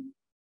problem,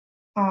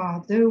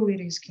 though it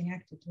is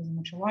connected to the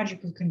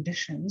meteorological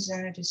conditions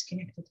and it is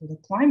connected to the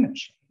climate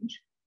change,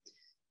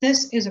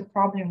 this is a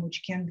problem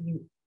which can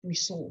be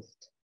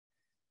resolved.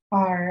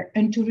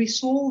 And to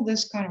resolve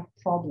this kind of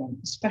problem,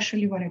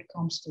 especially when it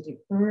comes to the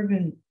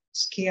urban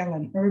scale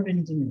and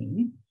urban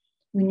domain,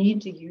 we need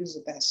to use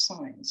the best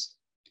science.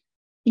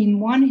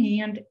 In one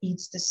hand,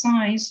 it's the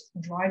science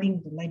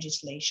driving the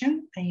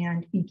legislation,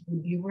 and it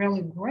would be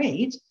really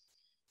great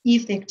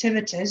if the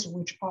activities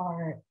which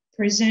are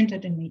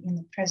presented in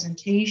the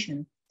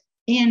presentation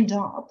end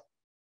up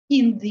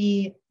in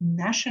the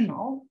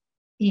national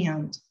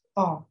and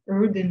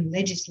urban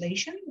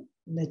legislation,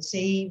 let's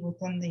say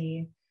within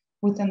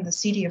the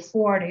city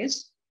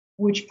authorities,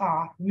 which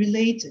are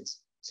related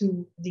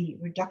to the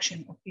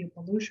reduction of air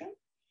pollution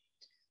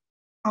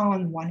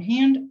on one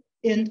hand,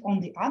 and on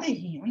the other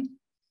hand,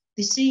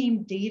 the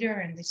same data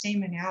and the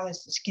same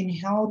analysis can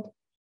help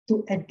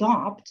to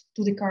adapt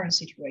to the current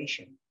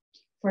situation.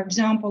 For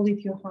example,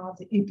 if you have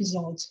the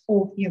episodes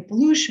of air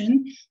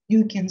pollution,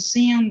 you can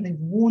send the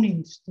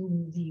warnings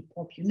to the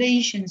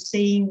population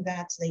saying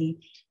that they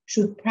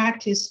should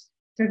practice,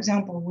 for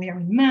example,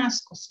 wearing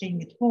masks or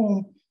staying at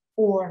home,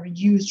 or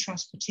reduce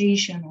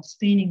transportation or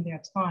spending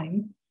their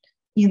time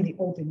in the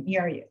open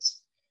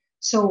areas.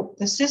 So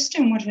the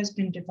system which has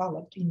been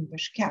developed in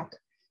Bishkek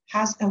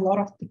has a lot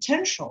of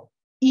potential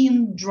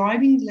in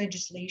driving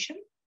legislation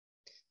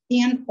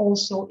and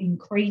also in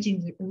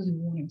creating the early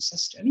warning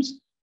systems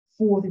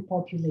for the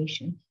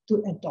population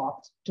to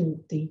adopt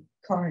to the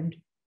current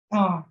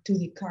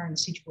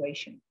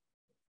situation.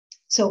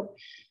 So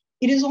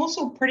it is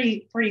also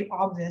pretty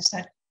obvious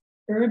that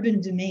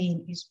urban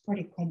domain is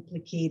pretty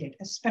complicated,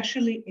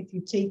 especially if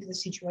you take the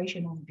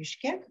situation of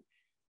Bishkek,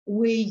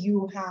 where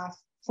you have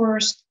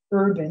first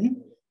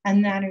urban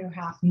and then you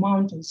have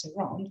mountains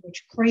around,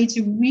 which creates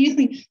a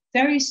really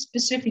very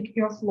specific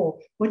airflow,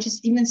 which is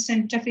even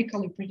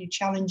scientifically pretty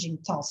challenging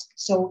task.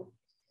 So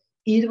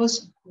it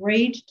was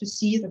great to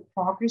see the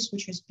progress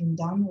which has been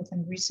done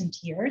within recent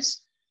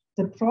years.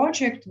 The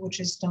project which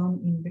is done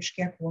in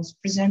Bishkek was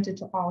presented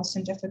to our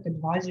scientific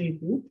advisory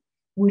group,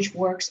 which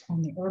works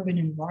on the urban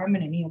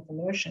environment and air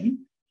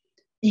pollution.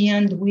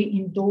 And we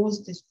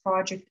endorsed this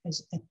project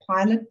as a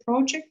pilot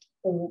project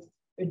of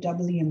a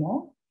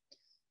WMO.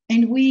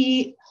 And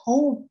we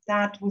hope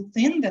that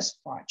within this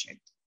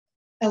project,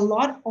 a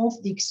lot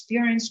of the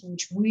experience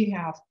which we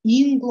have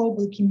in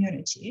global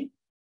community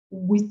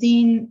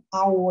within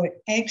our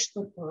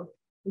expert group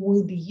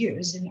will be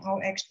used, and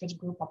our expert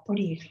group are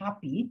pretty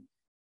happy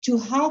to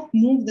help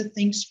move the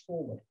things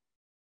forward.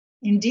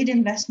 Indeed,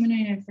 investment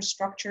in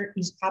infrastructure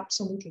is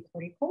absolutely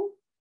critical.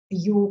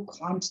 You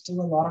can't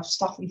do a lot of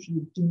stuff if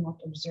you do not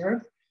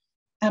observe.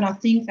 And I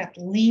think that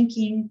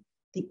linking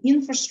the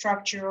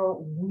infrastructure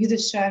with the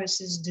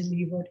services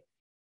delivered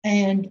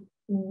and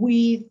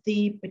with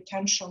the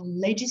potential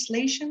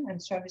legislation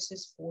and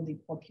services for the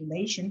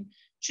population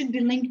should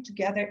be linked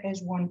together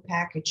as one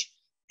package.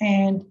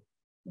 And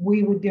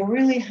we would be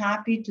really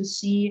happy to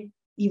see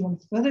even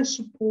further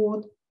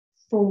support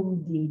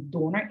from the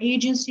donor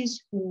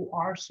agencies who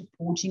are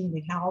supporting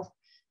the health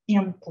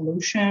and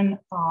pollution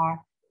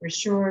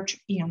research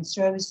and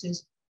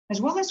services,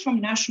 as well as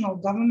from national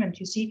government.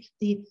 You see,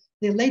 the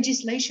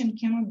legislation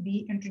cannot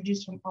be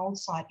introduced from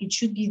outside. It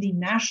should be the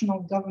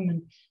national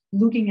government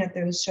looking at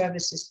those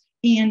services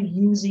and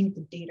using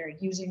the data,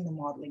 using the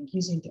modeling,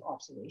 using the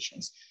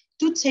observations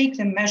to take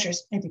the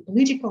measures at the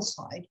political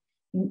side,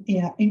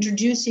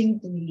 introducing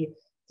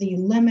the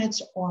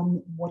limits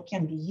on what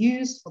can be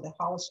used for the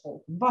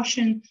household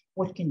combustion,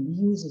 what can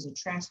be used as a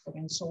transport,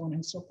 and so on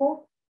and so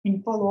forth,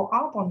 and follow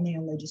up on their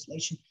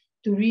legislation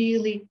to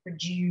really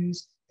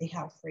reduce the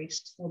health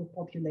risks for the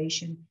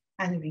population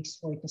and the risks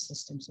for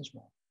ecosystems as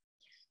well.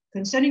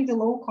 Concerning the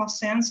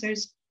low-cost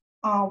sensors,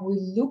 we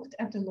looked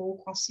at the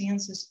low-cost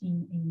sensors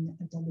in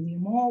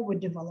WMO. We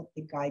developed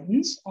the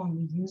guidance on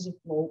the use of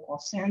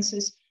low-cost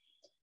sensors.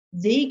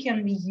 They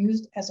can be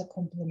used as a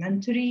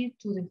complementary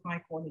to the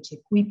high-quality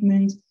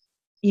equipment.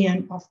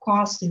 And of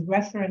course, the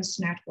reference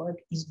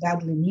network is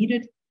badly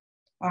needed.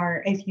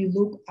 If you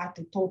look at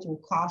the total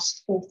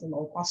cost of the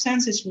low-cost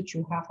sensors, which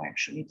you have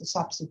actually to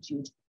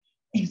substitute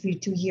every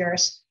 2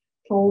 years,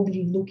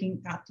 probably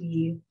looking at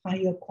the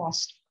higher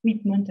cost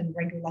equipment and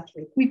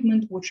regulatory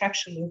equipment, which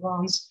actually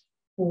runs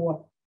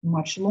for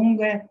much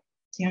longer,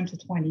 10 to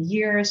 20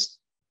 years.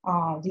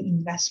 The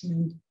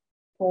investment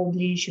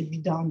probably should be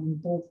done in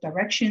both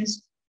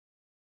directions,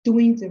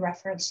 doing the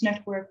reference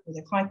network with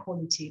a high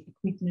quality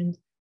equipment,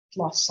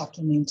 plus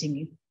supplementing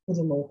it with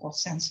the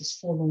low-cost sensors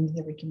following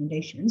the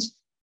recommendations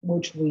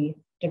which we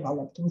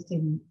developed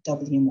within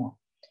WMO.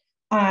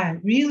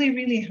 Really,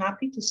 really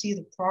happy to see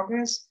the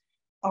progress.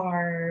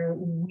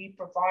 We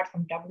provide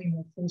from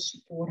WMO full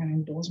support and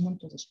endorsement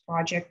to this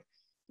project,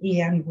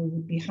 and we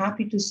would be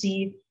happy to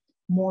see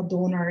more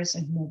donors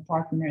and more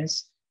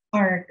partners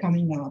are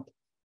coming up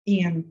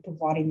and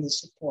providing the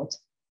support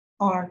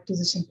to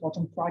this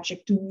important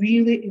project to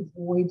really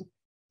avoid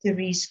the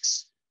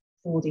risks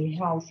for the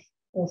health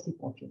of the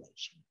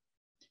population.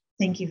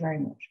 Thank you very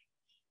much.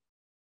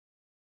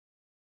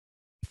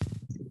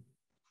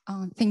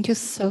 Thank you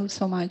so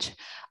much.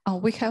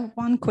 We have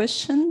one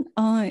question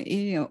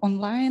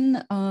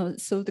online.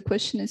 So the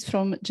question is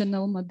from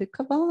Janelle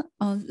Madikova,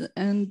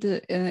 and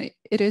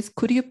it is,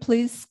 could you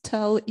please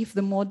tell if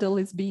the model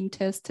is being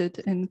tested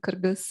in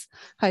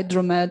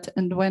Kyrgyzhydromet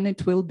and when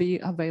it will be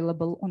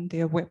available on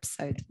their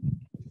website?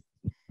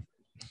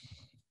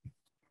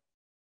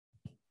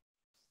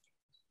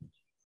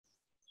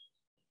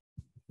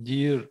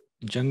 Dear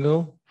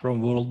Jungle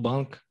from World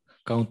Bank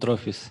Counter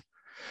Office,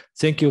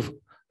 thank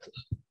you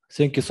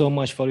so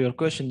much for your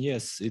question.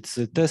 Yes, it's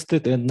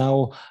tested, and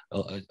now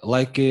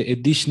like an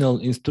additional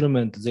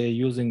instrument they're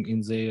using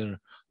in their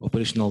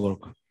operational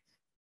work.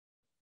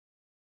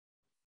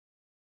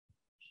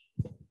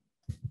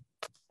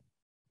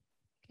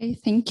 Okay,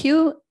 thank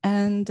you.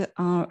 And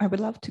I would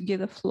love to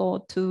give the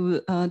floor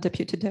to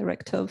Deputy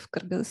Director of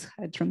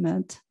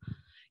Kyrgyzhydromet.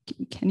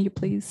 Can you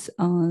please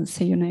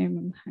say your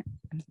name?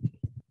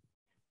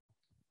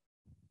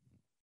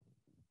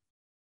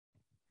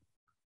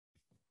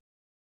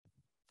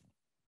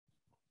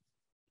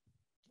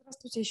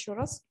 Здравствуйте еще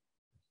раз.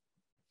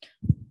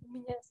 У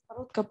меня есть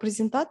короткая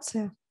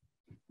презентация.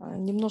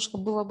 Немножко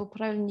было бы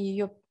правильнее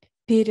ее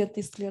перед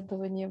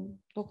исследованием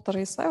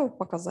доктора Исаева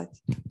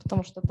показать,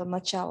 потому что это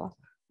начало.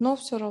 Но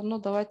все равно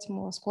давайте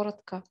мы вас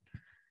коротко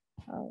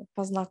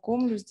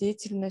познакомлю с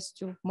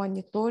деятельностью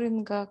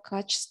мониторинга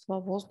качества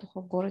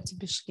воздуха в городе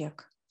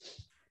Бишкек.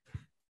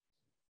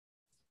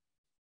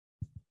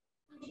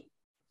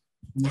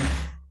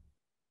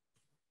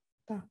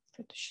 Да,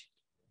 следующий.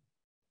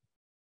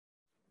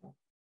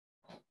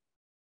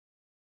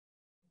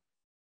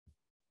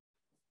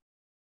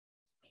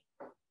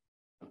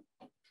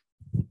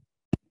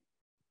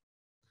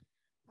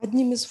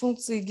 Одним из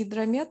функций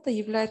гидромета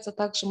является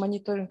также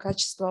мониторинг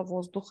качества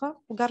воздуха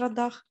в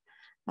городах.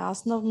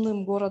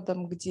 Основным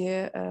городом,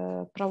 где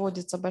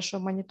проводится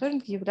большой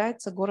мониторинг,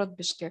 является город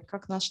Бишкек,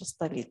 как наша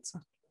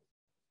столица.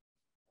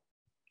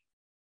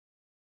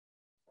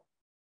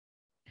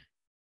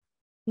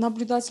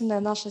 Наблюдательная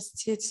наша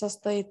сеть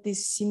состоит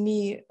из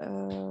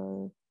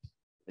всего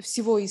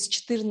из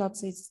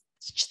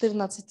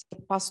 14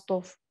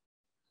 постов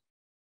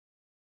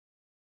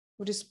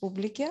в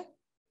республике.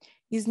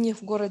 Из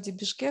них в городе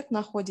Бишкек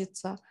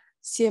находится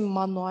 7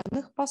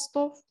 мануальных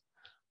постов,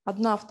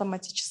 1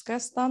 автоматическая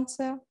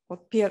станция.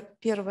 Вот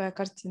первая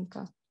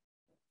картинка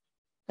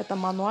 – это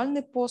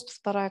мануальный пост,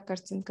 вторая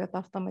картинка – это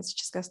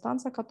автоматическая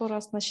станция, которая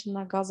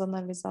оснащена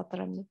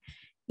газоанализаторами.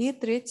 И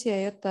третья –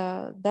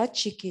 это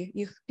датчики,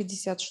 их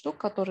 50 штук,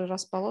 которые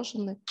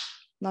расположены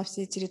на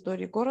всей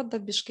территории города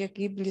Бишкек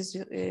и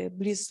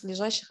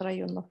близлежащих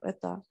районов.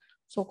 Это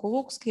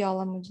Сокулукский,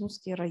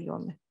 Аламыдзунский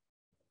районы.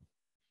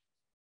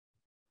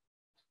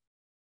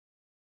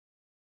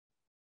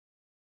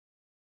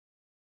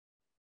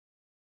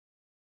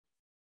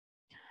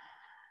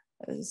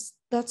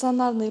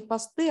 Стационарные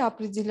посты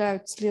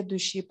определяют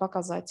следующие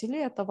показатели.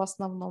 Это в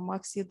основном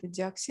оксиды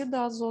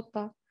диоксида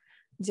азота,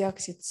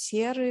 диоксид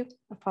серы,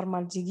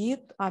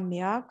 формальдегид,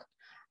 аммиак.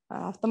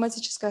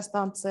 Автоматическая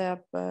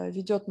станция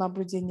ведет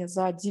наблюдение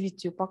за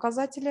 9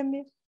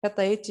 показателями.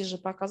 Это эти же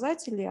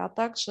показатели, а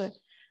также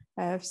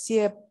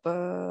все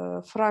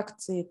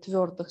фракции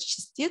твердых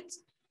частиц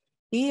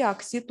и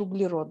оксид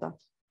углерода.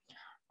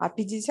 А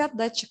 50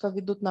 датчиков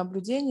ведут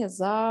наблюдение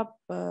за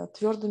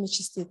твердыми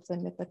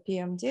частицами. Это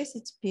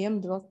PM10,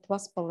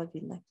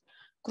 PM2,5.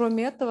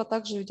 Кроме этого,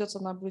 также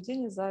ведется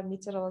наблюдение за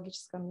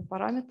метеорологическими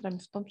параметрами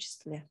в том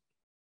числе.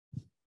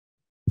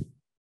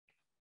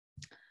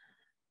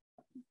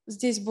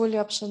 Здесь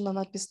более обширно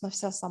написана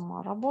вся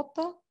сама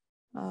работа.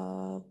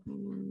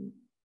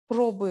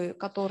 Пробы,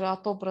 которые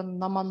отобраны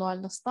на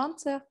мануальных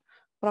станциях,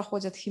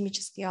 проходят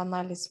химический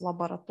анализ в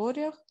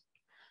лабораториях.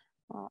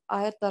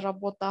 А это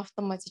работа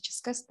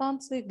автоматической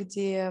станции,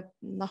 где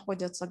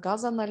находятся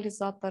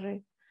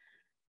газоанализаторы,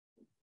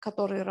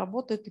 которые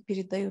работают и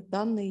передают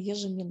данные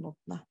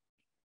ежеминутно.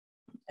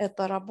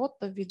 Эта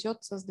работа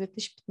ведется с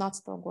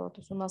 2015 года.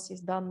 То есть у нас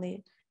есть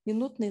данные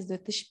минутные с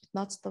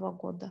 2015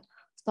 года.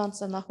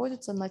 Станция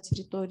находится на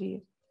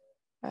территории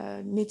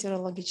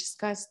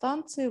метеорологической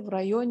станции в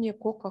районе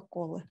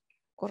Кока-Колы,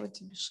 в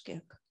городе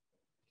Бишкек.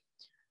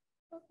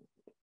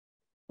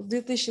 В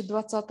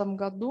 2020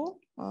 году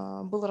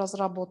был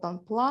разработан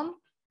план,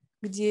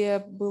 где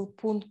был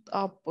пункт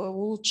об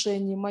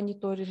улучшении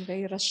мониторинга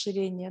и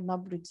расширении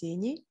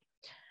наблюдений.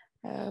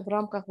 В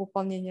рамках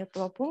выполнения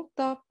этого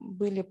пункта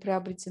были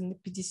приобретены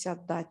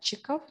 50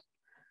 датчиков,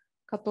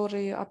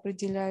 которые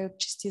определяют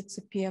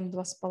частицы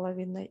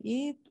PM2,5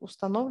 и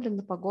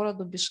установлены по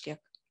городу Бишкек.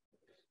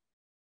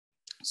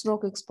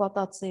 Срок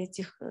эксплуатации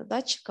этих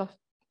датчиков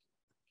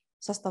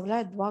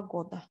составляет 2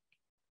 года.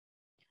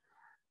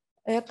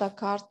 Это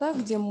карта,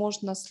 где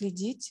можно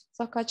следить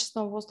за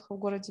качеством воздуха в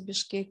городе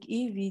Бишкек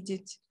и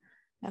видеть,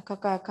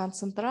 какая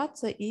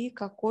концентрация и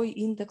какой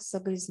индекс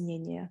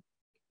загрязнения.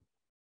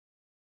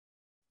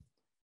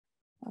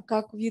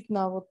 Как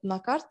видно вот на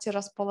карте,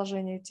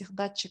 расположение этих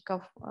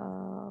датчиков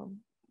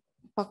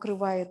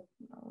покрывает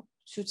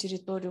всю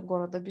территорию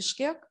города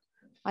Бишкек.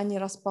 Они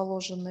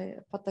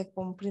расположены по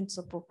таким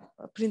принципам,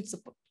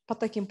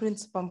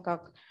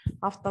 как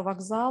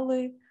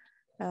автовокзалы,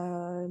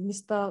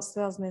 места,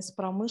 связанные с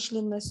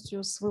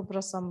промышленностью, с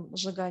выбросом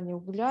сжигания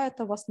угля,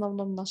 это в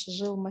основном наши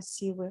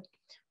жилмассивы,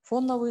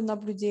 фоновые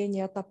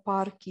наблюдения, это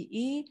парки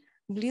и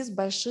близ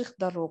больших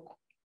дорог,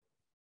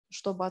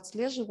 чтобы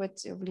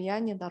отслеживать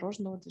влияние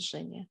дорожного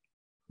движения.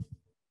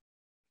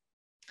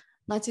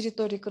 На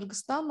территории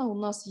Кыргызстана у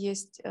нас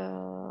есть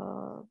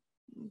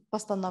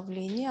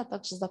постановления, а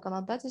также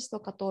законодательство,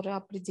 которые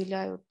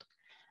определяют,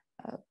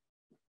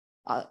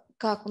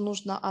 как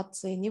нужно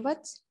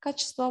оценивать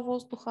качество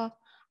воздуха,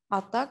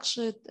 а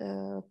также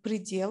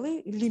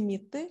пределы,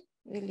 лимиты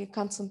или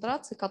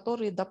концентрации,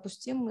 которые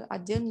допустимы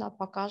отдельно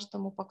по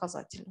каждому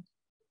показателю.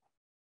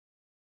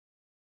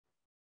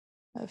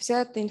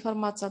 Вся эта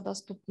информация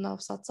доступна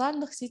в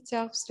социальных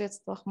сетях, в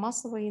средствах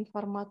массовой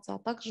информации, а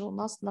также у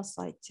нас на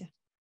сайте.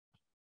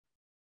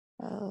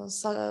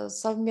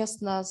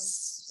 Совместно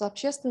с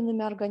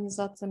общественными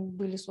организациями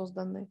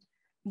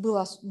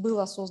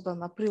было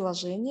создано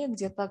приложение,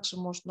 где также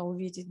можно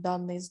увидеть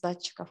данные из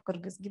датчиков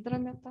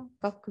Кыргызгидромета,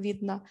 как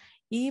видно,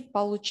 и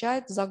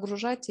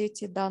загружать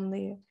эти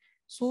данные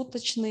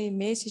суточные,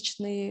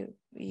 месячные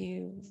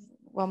и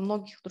во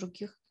многих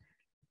других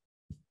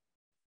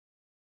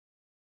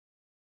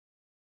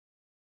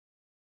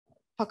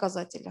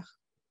показателях.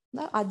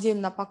 Да,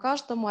 отдельно по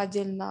каждому,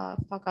 отдельно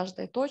по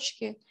каждой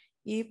точке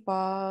и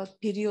по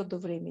периоду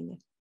времени.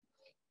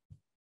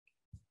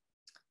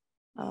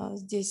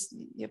 Здесь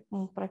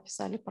мы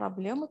прописали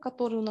проблемы,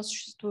 которые у нас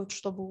существуют,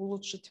 чтобы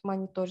улучшить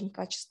мониторинг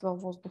качества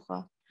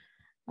воздуха.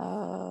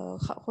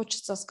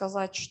 Хочется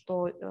сказать,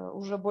 что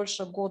уже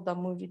больше года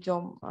мы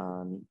ведем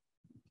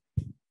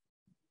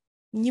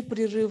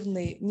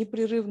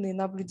непрерывные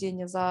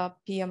наблюдения за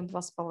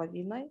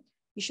PM2,5.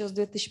 Еще с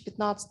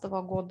 2015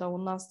 года у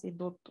нас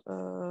идут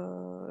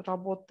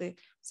работы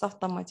с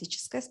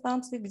автоматической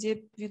станцией,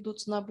 где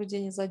ведутся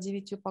наблюдения за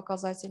 9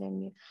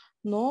 показателями,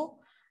 но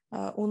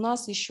у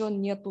нас еще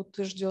нет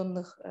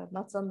утвержденных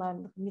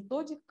национальных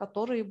методик,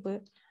 которые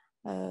бы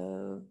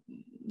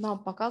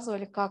нам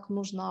показывали, как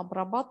нужно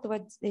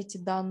обрабатывать эти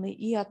данные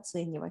и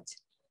оценивать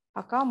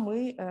Пока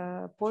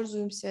мы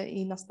пользуемся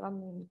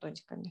иностранными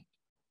методиками,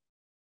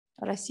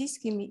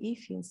 российскими и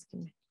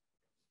финскими.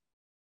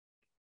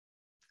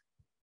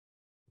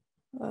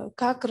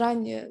 Как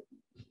ранее,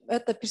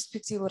 это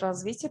перспектива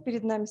развития.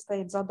 Перед нами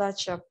стоит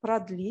задача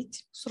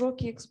продлить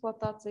сроки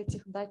эксплуатации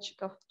этих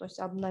датчиков, то есть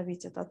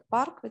обновить этот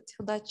парк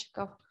этих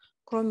датчиков.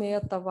 Кроме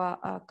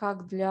этого,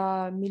 как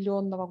для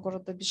миллионного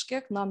города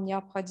Бишкек, нам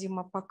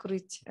необходимо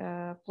покрыть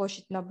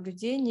площадь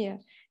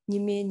наблюдения не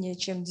менее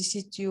чем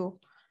 10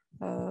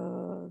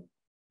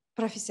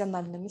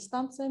 профессиональными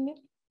станциями,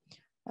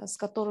 с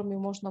которыми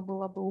можно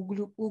было бы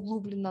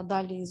углубленно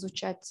далее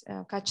изучать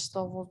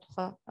качество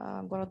воздуха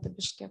города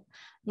Бишкек.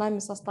 Нами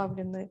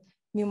составлены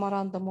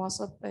меморандум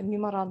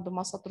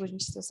о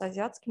сотрудничестве с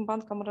Азиатским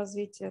банком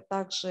развития,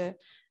 также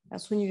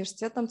с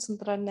Университетом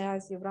Центральной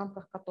Азии, в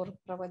рамках которых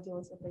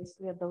проводилось это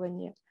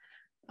исследование,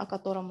 о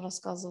котором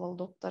рассказывал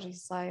доктор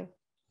Исаев.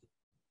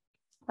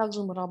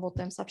 Также мы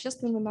работаем с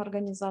общественными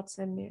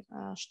организациями,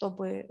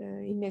 чтобы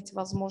иметь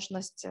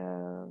возможность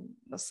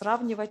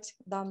сравнивать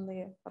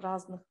данные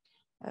разных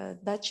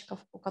датчиков,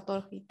 у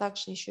которых и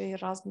также еще и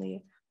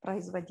разные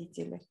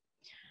производители.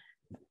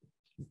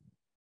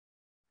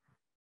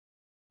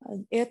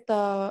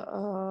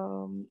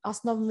 Это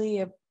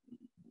основные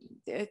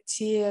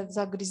те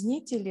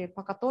загрязнители,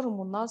 по которым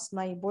у нас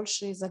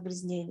наибольшие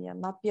загрязнения.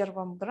 На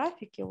первом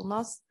графике у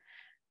нас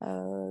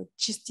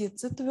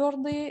частицы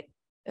твердые,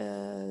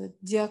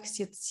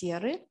 диоксид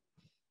серы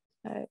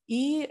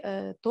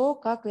и то,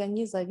 как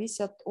они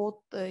зависят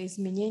от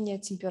изменения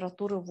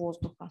температуры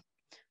воздуха.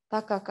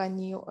 Так как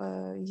они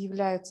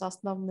являются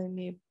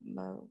основными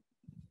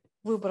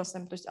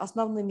выбросами, то есть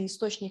основными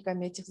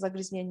источниками этих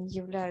загрязнений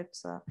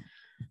являются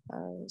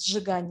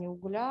сжигание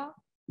угля,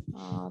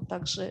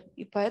 также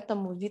и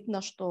поэтому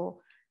видно,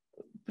 что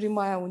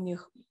прямое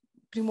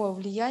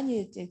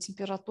влияние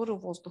температуры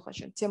воздуха.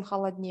 Чем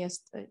холоднее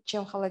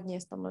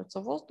становится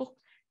воздух,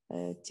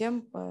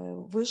 тем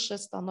выше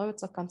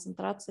становится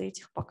концентрация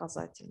этих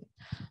показателей.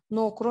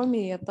 Но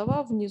кроме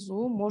этого,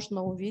 внизу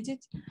можно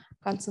увидеть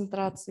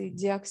концентрации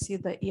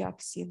диоксида и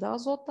оксида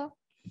азота,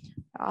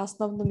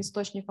 основным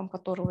источником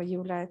которого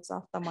является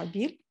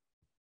автомобиль.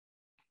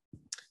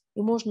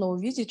 И можно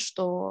увидеть,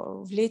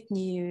 что в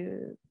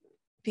летний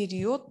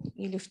период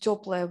или в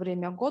теплое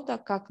время года,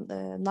 как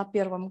на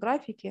первом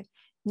графике,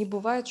 не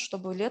бывает,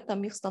 чтобы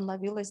летом их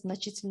становилось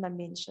значительно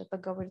меньше. Это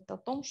говорит о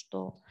том,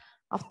 что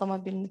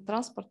автомобильный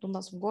транспорт у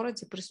нас в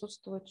городе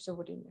присутствует все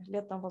время.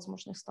 Летом,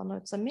 возможно, их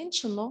становится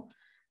меньше, но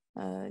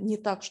не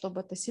так,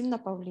 чтобы это сильно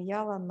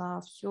повлияло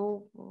на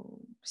всю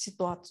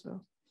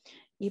ситуацию.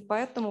 И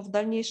поэтому в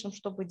дальнейшем,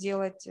 чтобы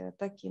делать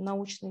такие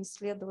научные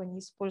исследования,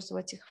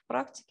 использовать их в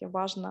практике,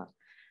 важно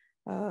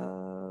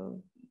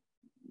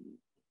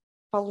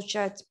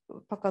получать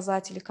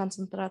показатели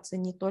концентрации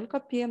не только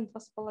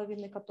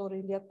PM2,5,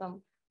 которые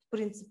летом в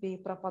принципе и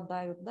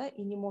пропадают, да,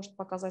 и не может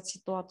показать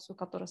ситуацию,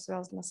 которая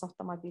связана с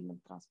автомобильным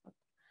транспортом.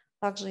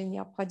 Также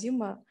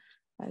необходимо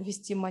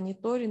вести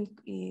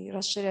мониторинг и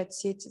расширять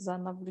сеть за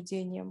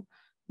наблюдением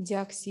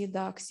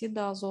диоксида,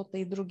 оксида азота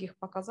и других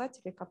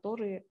показателей,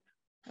 которые,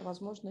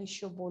 возможно,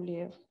 еще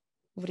более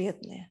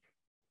вредные.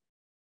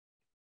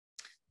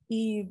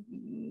 И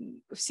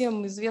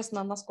всем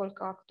известно,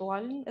 насколько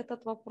актуален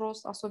этот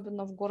вопрос,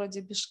 особенно в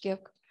городе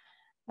Бишкек.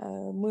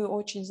 Мы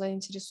очень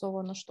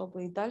заинтересованы,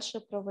 чтобы и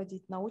дальше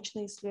проводить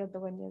научные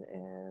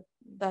исследования,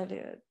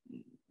 далее,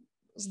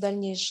 с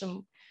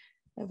дальнейшим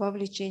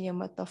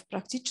вовлечением это в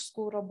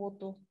практическую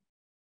работу.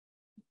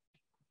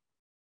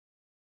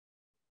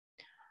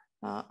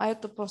 А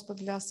это просто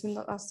для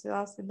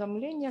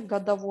осведомления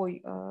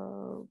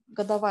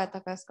годовая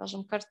такая,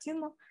 скажем,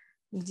 картина,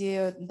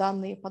 где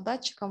данные по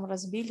датчикам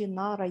разбили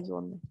на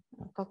районы.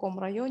 В каком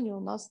районе у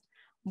нас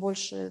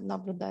больше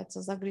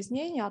наблюдается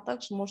загрязнение, а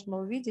также можно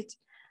увидеть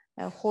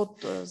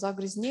ход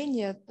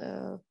загрязнения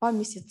по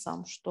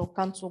месяцам, что к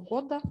концу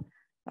года,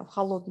 в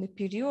холодный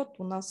период,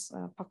 у нас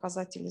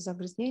показатели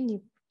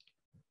загрязнений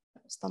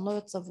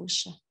становятся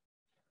выше.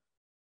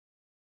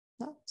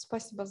 Да?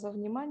 Спасибо за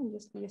внимание.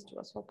 Если есть у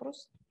вас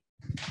вопросы.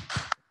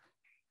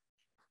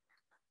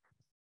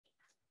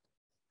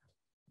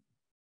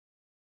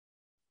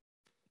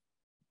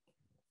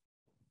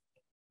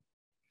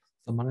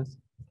 Summarize?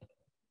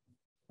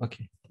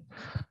 Okay.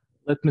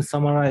 Let me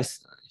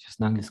summarize. Сейчас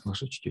на английском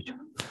чуть-чуть.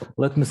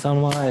 Let me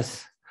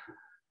summarize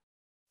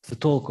the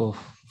talk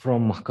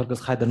from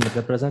Kyrgyzhydromet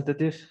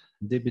representative,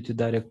 Deputy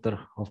Director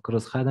of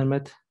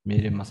Kyrgyzhydromet,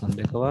 Miriam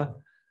Masanbekova.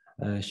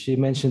 She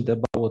mentioned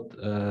about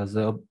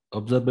the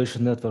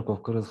observation network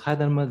of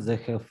Kyrgyzhydromet. They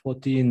have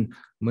 14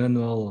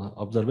 manual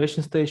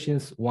observation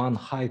stations, 1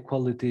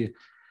 high-quality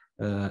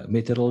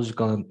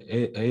meteorological and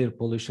air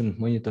pollution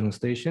monitoring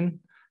station,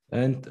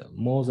 and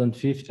more than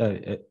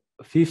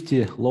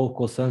 50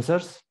 local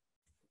sensors.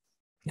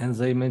 And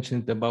they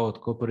mentioned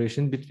about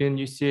cooperation between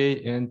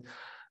UCA and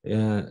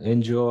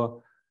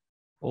NGO.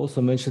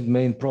 Also mentioned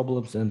main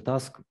problems and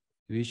tasks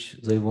which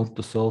they want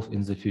to solve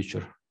in the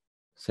future.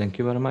 Thank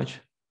you very much.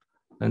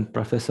 And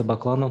Professor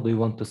Baklano, do you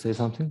want to say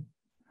something?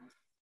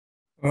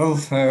 Well,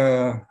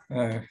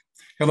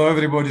 Hello,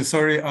 everybody.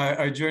 Sorry,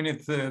 I joined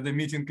the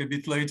meeting a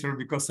bit later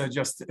because I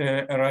just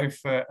arrived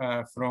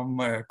from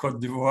Côte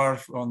d'Ivoire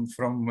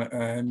from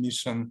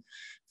mission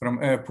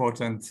from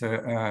airport and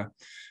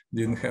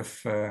didn't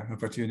have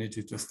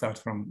opportunity to start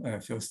from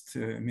first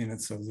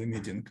minutes of the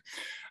meeting.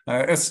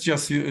 As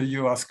just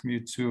you asked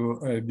me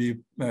to be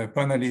a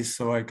panelist,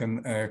 so I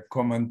can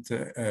comment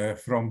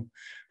from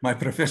my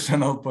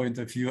professional point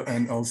of view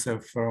and also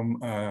from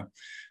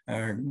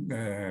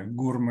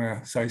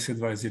Gourmet Science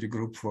Advisory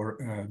Group for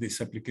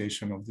this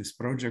application of this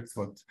project,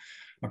 what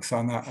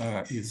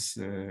Oksana is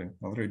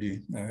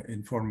already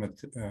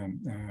informed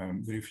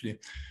briefly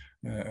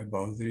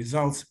about the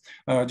results.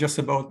 Just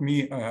about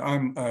me,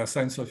 I'm a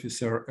science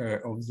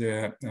officer of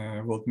the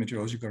World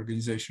Meteorological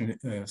Organization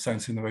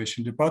Science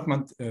Innovation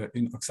Department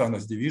in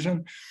Oksana's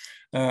division.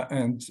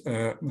 And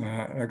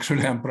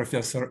actually I'm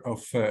professor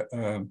of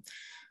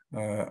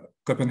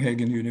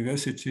Copenhagen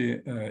University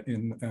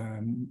in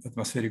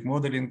atmospheric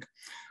modeling,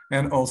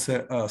 and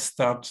also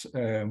start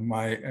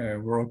my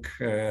work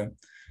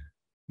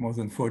more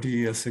than 40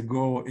 years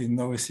ago in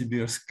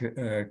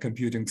Novosibirsk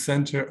Computing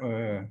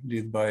Center,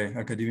 led by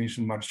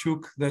academician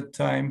Marchuk that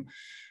time.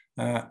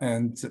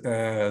 And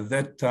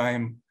that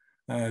time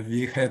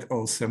we had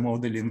also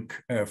modeling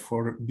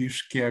for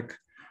Bishkek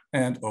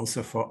and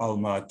also for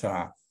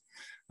Alma-Ata.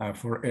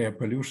 For air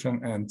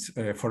pollution and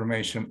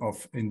formation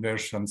of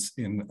inversions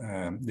in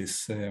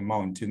these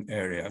mountain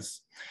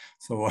areas.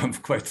 So I'm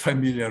quite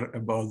familiar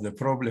about the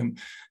problem,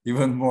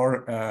 even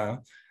more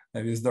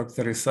with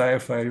Dr.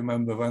 Isaev. I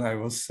remember when I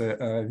was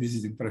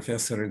visiting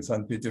professor in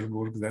St.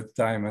 Petersburg that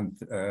time, and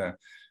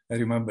I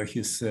remember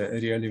his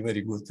really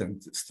very good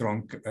and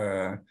strong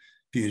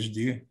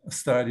PhD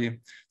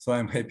study. So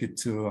I'm happy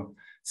to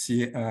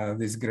see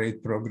this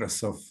great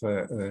progress of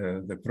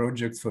the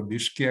project for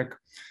Bishkek.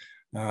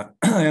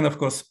 And of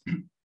course,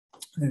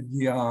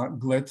 we are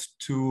glad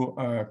to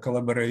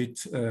collaborate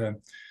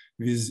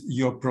with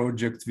your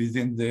project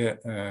within the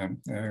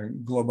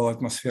Global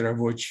Atmosphere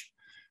Watch,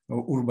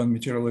 Urban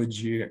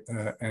Meteorology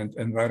and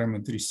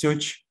Environment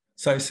Research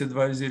Science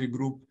Advisory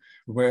Group,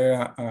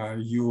 where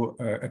you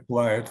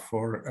applied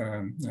for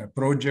a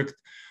project.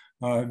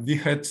 We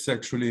had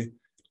actually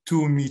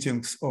 2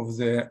 meetings of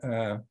the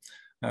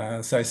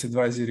Science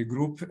Advisory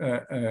Group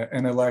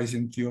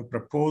analyzing your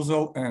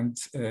proposal and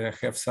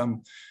have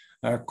some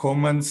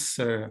comments,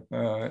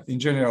 in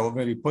general,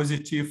 very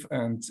positive,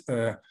 and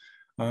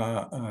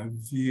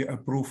we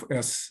approve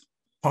as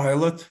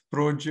pilot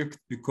project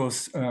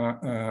because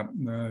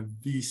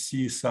we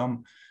see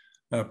some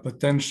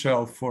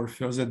potential for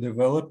further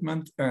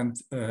development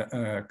and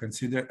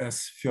consider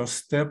as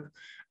first step.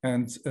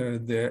 And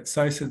the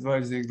Science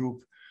Advisory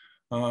Group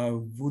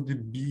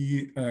would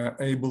be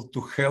able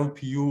to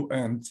help you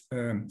and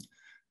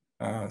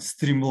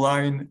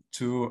streamline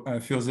to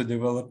further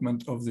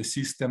development of the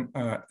system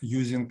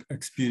using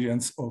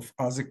experience of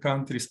other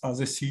countries,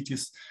 other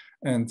cities,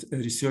 and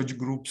research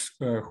groups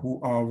who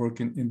are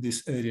working in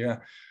this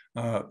area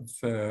of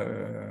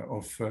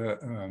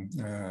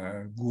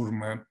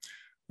Gourmet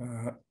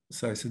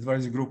Science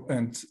Advisory Group,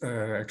 and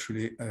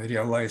actually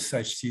realize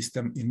such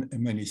system in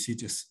many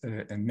cities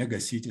and mega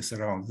cities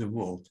around the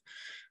world.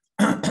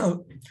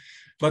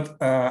 But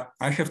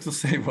I have to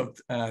say what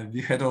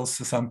we had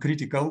also some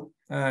critical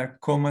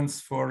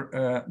comments for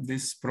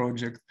this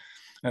project.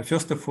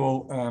 First of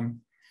all,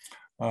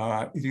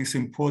 it is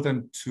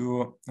important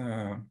to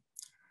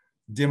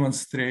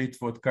demonstrate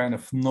what kind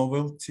of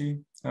novelty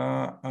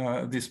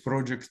this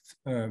project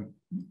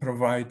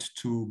provide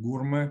to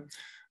Gourmet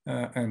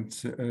and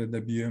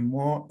the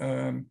BMO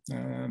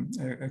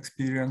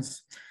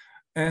experience.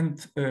 And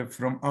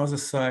from other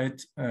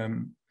side,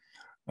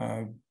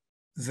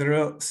 there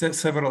are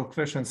several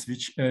questions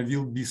which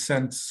will be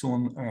sent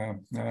soon,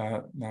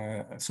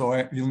 so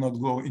I will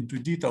not go into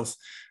details,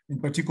 in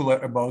particular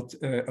about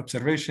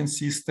observation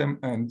system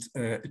and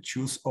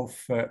choose of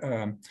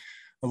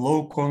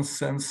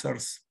low-cost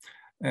sensors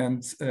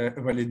and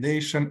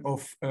validation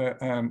of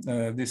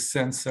these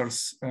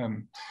sensors.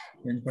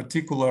 In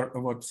particular,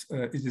 what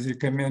it is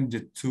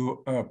recommended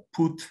to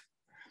put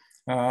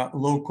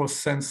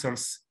low-cost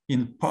sensors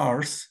in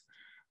pairs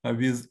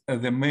with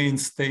the main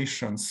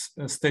station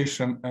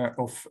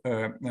of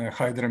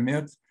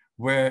Hydromet,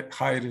 where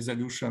high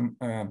resolution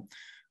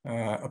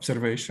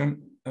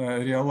observation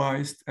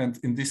realized. And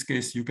in this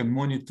case, you can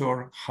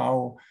monitor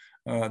how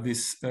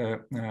this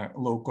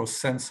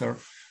low-cost sensor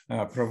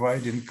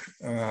providing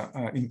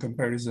in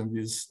comparison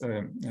with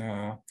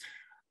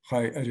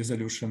high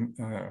resolution,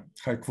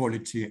 high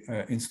quality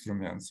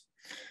instruments.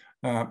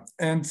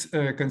 And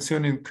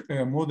concerning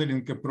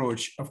modeling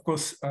approach, of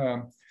course,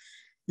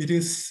 it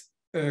is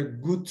a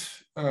good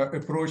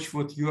approach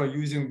what you are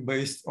using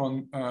based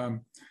on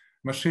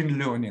machine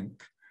learning.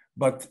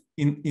 But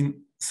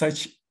in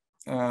such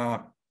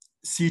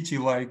city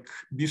like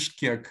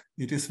Bishkek,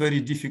 it is very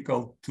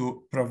difficult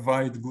to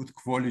provide good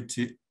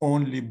quality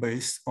only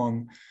based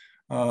on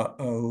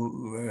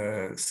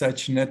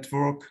such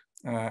network.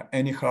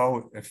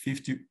 Anyhow,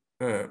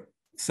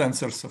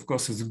 sensors, of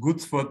course, is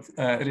good what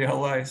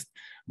realized,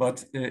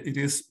 but it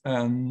is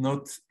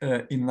not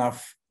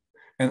enough.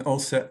 And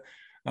also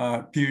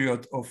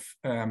period of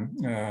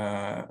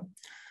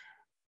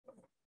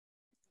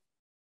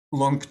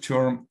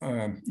long-term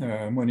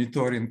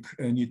monitoring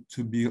need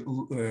to be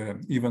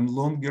even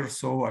longer.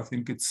 So I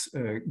think it's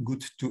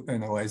good to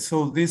analyze.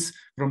 So this,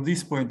 from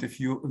this point of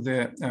view,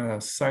 the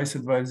SAIS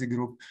advisory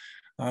group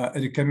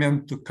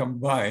recommend to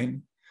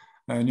combine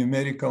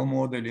numerical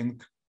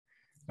modeling,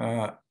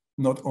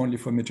 not only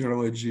for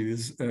meteorology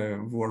with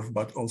WRF,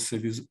 but also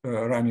with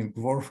running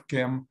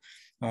WRF-chem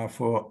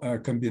for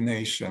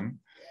combination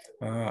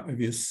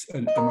with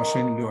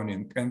machine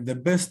learning. And the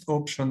best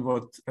option,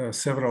 what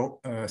several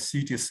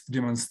cities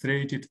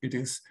demonstrated, it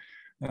is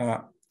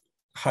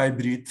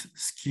hybrid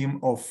scheme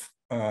of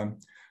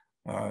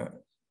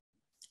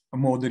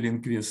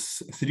modeling with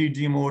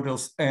 3D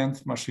models and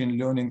machine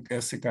learning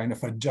as a kind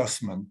of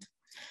adjustment.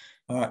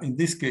 In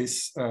this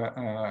case,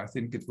 I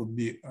think it would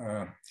be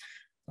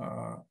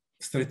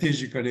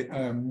strategically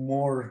a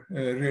more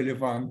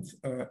relevant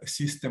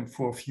system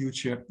for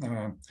future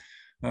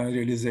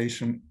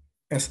realization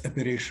as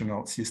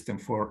operational system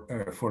for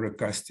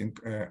forecasting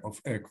of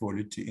air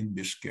quality in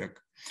Bishkek.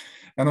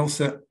 And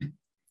also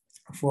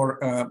for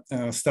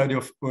study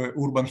of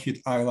urban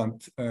heat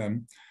island,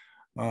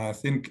 I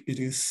think it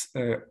is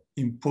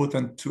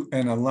important to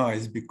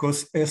analyze,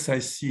 because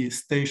SIC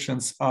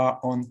stations are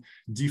on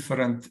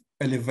different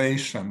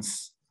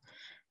elevations.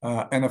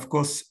 And of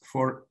course,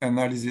 for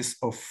analysis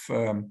of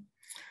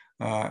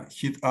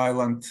heat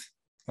island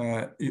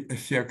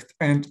effect,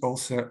 and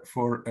also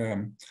for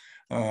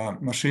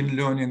machine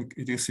learning,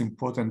 it is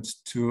important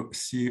to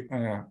see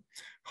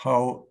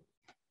how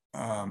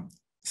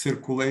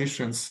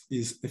circulations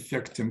is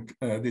affecting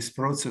these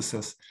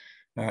processes,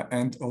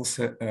 and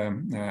also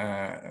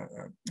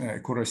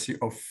accuracy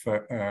of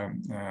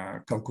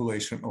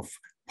calculation of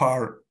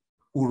per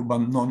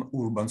urban,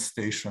 non-urban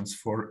stations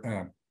for,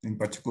 in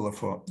particular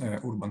for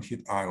urban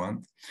heat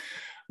island.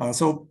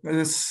 So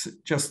it's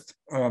just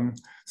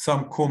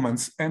some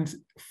comments. And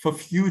for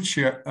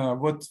future,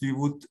 what we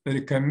would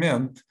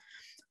recommend,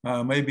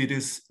 maybe it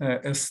is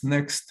as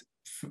next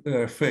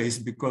phase,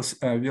 because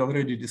we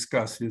already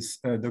discussed with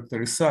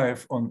Dr.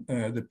 Isaev on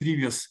the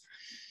previous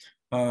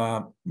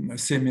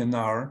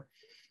seminar.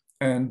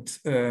 And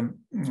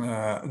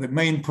the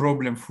main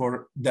problem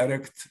for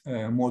direct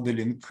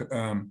modeling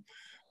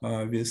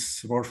with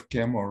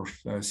WRF-chem or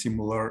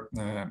similar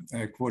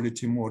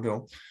quality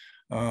model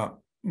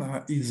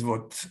is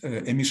what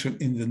emission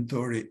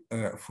inventory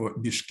for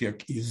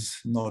Bishkek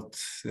is not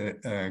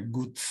a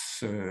good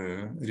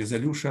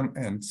resolution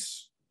and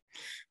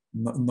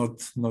not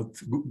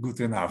good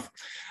enough.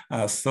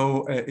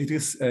 So it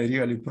is a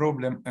really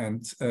problem,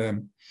 and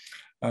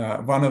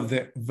one of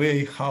the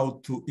way how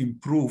to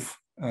improve,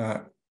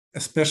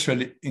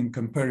 especially in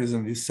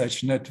comparison with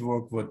such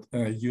network what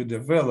you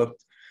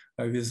developed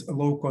with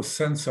low-cost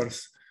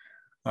sensors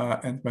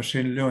and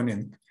machine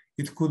learning,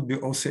 it could be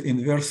also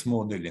inverse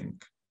modeling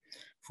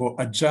for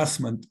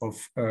adjustment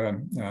of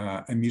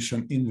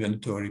emission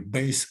inventory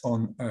based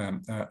on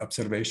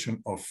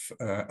observation of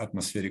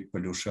atmospheric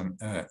pollution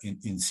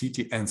in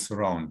city and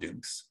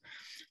surroundings.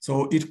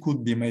 So it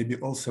could be maybe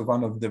also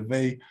one of the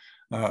way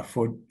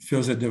for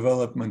further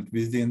development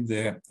within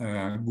the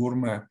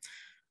GURME,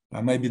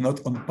 maybe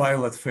not on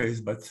pilot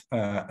phase, but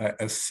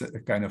as a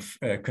kind of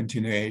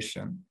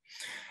continuation.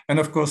 And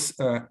of course,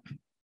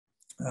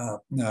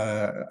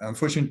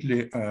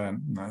 unfortunately,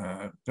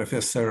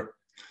 Professor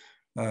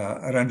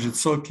Ranjit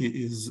Soki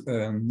is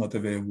not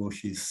available.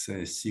 He's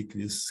sick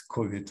with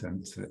COVID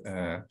and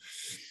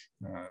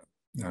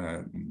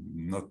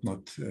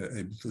not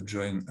able to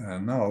join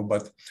now.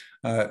 But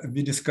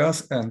we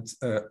discussed, and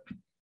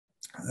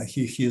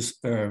he is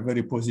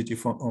very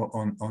positive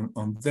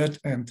on that,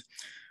 and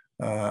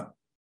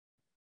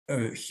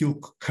he'll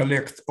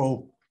collect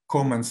all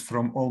comments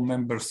from all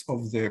members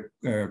of the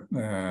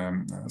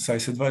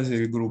SAIS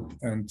advisory group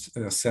and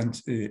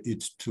send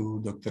it to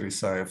Dr.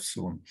 Isaev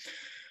soon.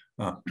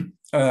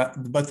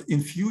 But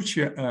in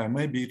future,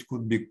 maybe it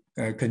could be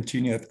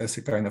continued as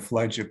a kind of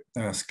larger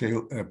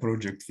scale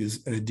project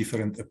with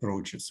different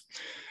approaches.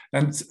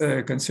 And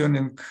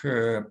concerning,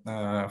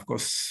 of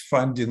course,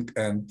 funding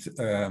and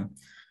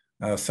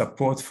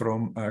support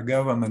from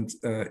government,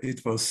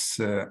 it was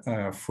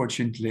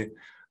fortunately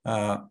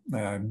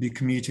a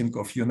big meeting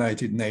of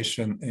United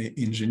Nations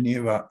in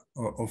Geneva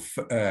of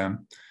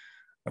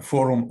a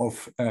forum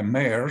of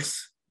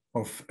mayors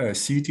of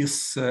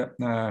cities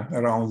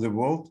around the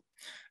world,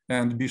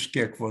 and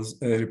Bishkek was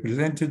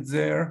represented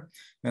there.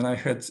 And I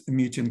had a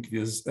meeting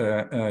with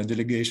a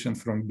delegation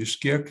from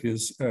Bishkek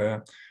with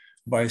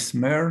vice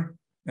mayor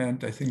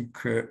and I think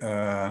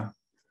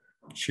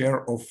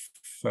chair of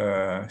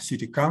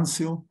city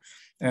council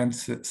and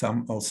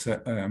some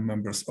also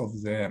members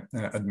of the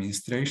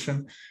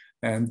administration,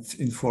 and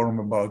inform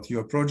about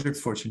your project.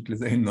 Fortunately,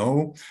 they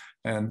know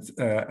and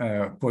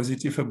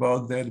positive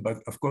about that.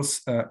 But of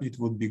course, it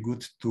would be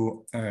good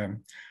to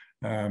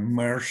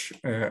merge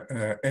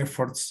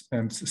efforts,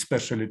 and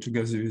especially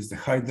together with the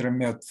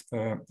Hydromet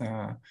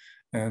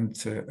and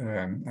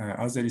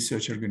other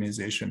research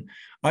organization.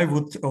 I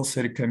would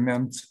also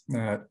recommend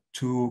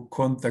to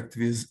contact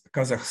with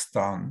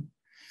Kazakhstan.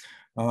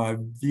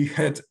 We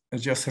had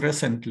just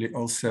recently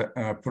also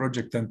a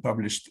project and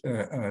published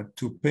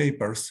 2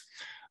 papers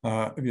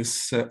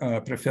with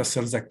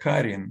Professor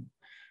Zakharin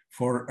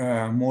for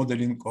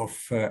modeling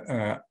of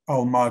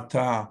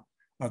Alma-Ata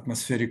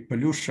atmospheric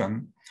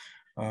pollution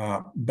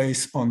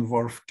based on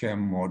WRF-Chem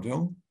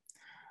model,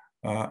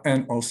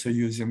 and also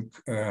using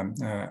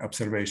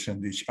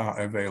observations which are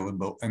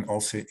available, and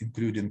also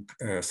including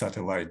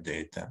satellite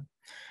data.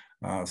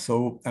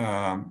 So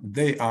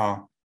they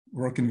are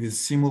working with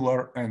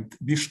similar, and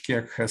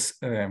Bishkek has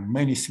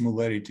many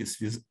similarities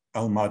with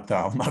Alma-Ata.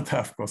 Alma-Ata,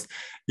 of course,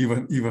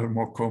 even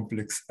more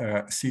complex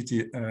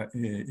city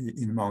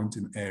in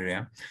mountain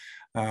area.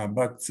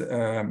 But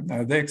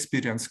their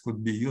experience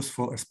could be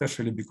useful,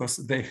 especially because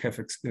they have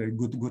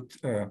good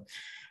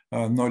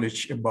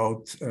knowledge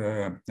about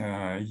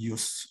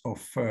use of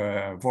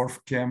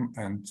WRF-Chem,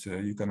 and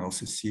you can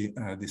also see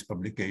these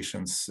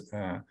publications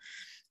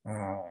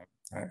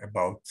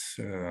about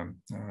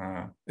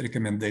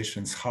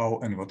recommendations how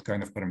and what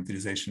kind of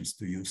parameterizations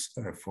to use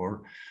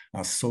for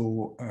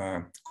so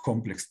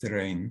complex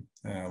terrain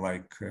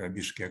like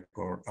Bishkek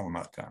or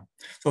Alma-Ata.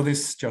 So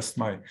this is just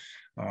my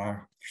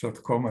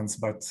short comments,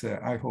 but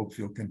I hope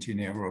we'll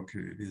continue work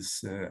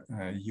with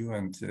you,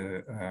 and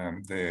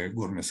the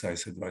Gourmet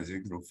Size Advisory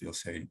Group will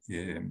say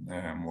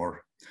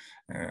more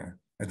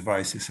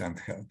advices and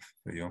help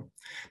for you.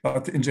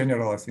 But in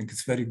general, I think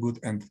it's very good,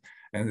 and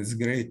it's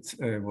great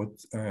what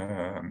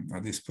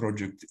this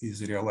project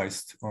is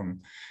realized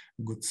on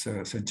good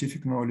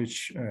scientific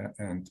knowledge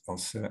and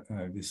also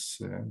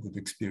with good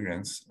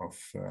experience of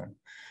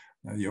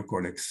your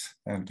colleagues.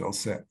 And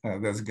also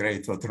that's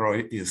great what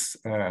Roy is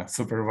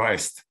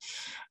supervised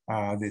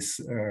this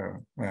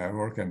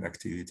work and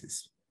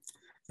activities.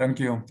 Thank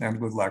you and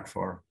good luck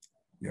for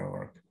your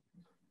work.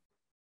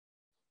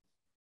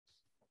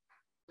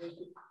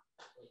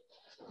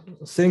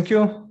 Thank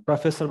you,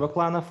 Professor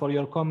Baklana, for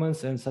your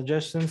comments and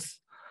suggestions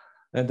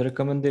and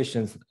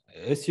recommendations.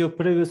 As your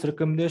previous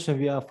recommendation,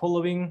 we are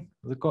following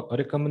the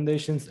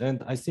recommendations,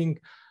 and I think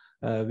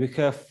we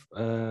have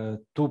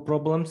 2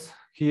 problems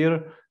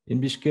here in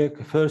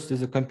Bishkek. First is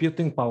the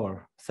computing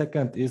power.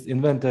 Second is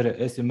inventory,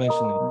 as you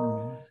mentioned.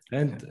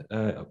 And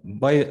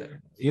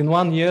in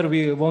 1 year,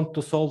 we want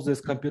to solve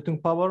this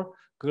computing power.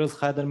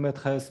 Kyrgyzhydromet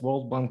has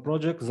World Bank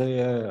project. They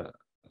are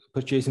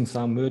purchasing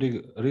some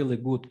really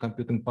good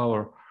computing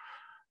power,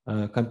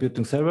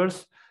 computing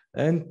servers.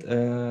 And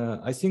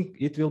I think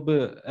it will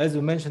be, as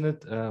you mentioned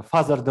it,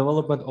 further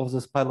development of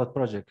this pilot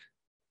project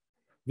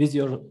with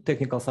your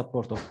technical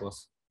support, of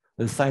course,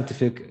 the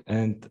scientific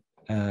and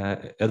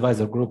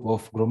advisor group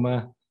of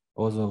Gourmet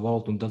or the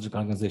World Intelligence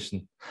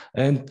Organization.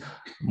 And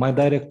my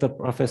director,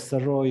 Professor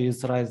Roy,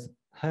 is raised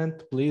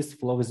hand. Please,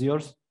 floor is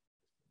yours.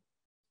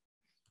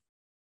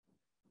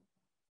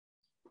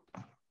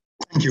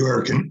 Thank you,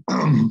 Erkin.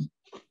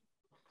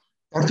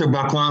 Dr.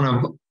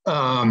 Baklana,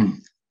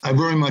 I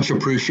very much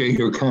appreciate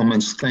your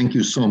comments. Thank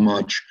you so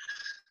much.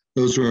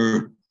 Those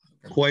were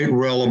quite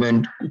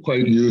relevant,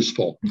 quite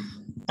useful.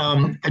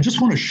 I just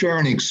want to share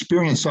an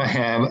experience I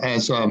have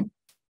as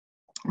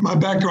my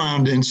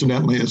background,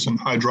 incidentally, is in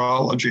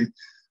hydrology,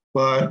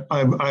 but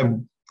I've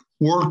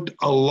worked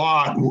a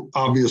lot,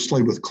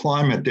 obviously, with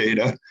climate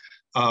data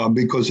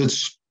because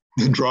it's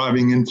the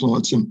driving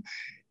influence in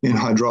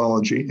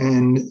hydrology.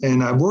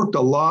 And I've worked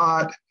a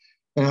lot,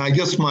 and I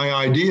guess my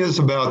ideas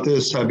about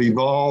this have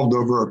evolved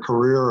over a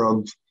career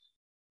of,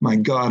 my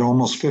God,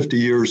 almost 50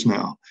 years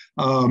now.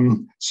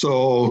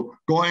 So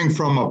going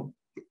from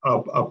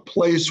a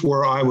place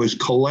where I was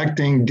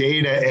collecting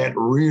data at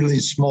really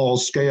small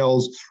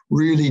scales,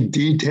 really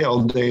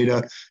detailed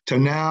data, to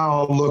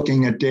now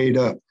looking at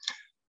data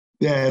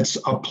that's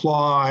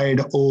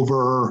applied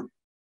over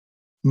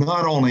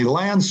not only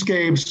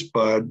landscapes,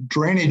 but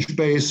drainage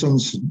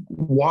basins,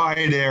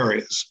 wide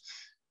areas.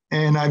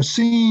 And I've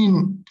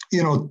seen,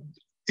 you know,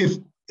 if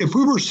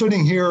we were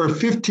sitting here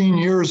 15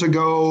 years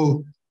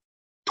ago,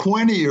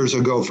 20 years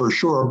ago for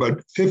sure,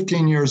 but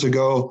 15 years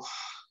ago,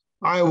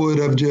 I would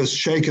have just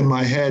shaken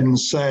my head and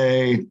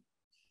say,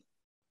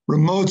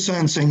 remote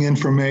sensing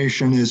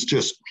information is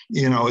just,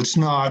 you know, it's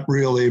not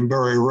really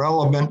very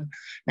relevant.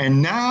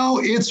 And now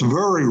it's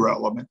very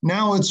relevant.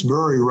 Now it's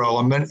very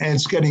relevant, and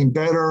it's getting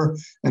better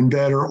and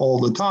better all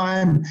the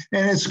time.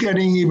 And it's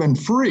getting even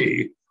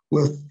free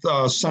with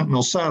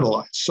Sentinel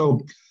satellites.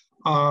 So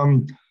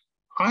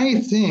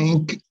I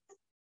think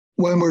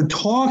when we're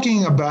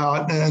talking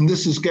about, and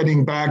this is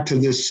getting back to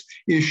this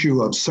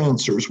issue of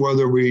sensors,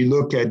 whether we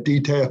look at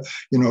detail,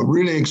 you know,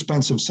 really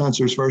expensive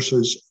sensors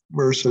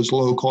versus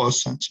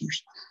low-cost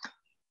sensors.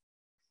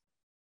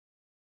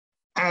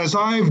 As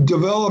I've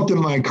developed in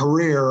my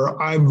career,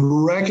 I've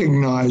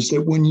recognized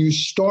that when you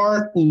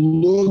start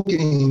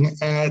looking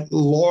at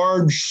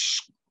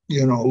large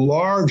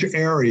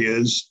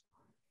areas,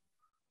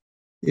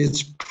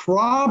 it's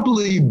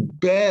probably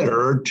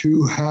better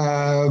to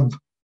have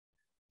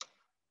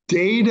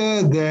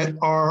data that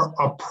are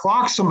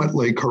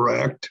approximately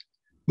correct,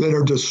 that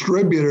are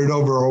distributed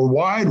over a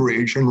wide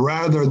region,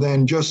 rather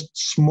than just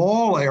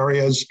small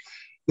areas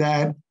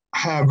that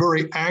have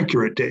very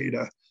accurate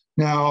data.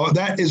 Now,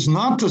 that is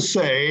not to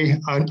say,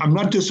 I'm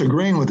not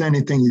disagreeing with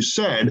anything you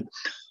said,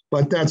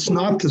 but that's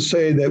not to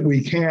say that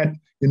we can't,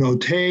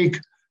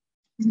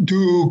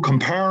 do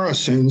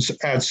comparisons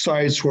at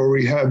sites where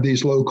we have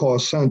these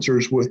low-cost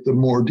sensors with the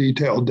more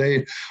detailed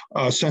data,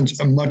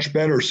 much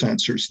better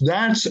sensors.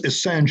 That's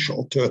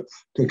essential to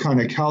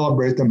kind of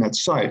calibrate them at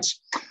sites.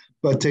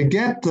 But to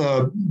get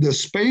the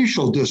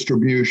spatial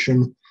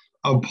distribution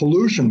of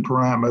pollution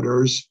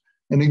parameters,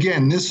 and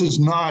again,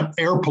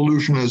 air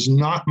pollution is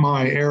not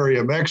my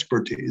area of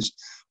expertise,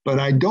 but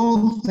I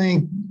don't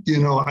think,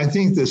 I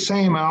think the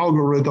same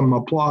algorithm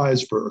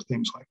applies for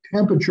things like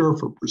temperature,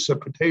 for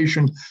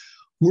precipitation.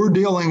 We're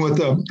dealing with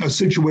a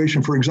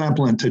situation, for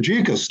example, in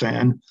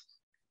Tajikistan,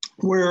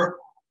 where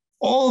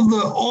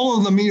all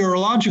of the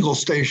meteorological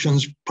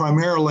stations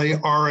primarily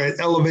are at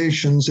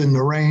elevations in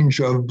the range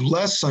of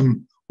less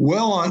than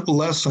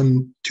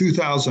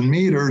 2,000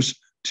 meters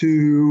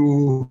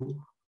to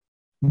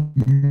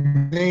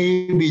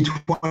maybe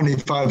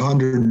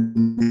 2,500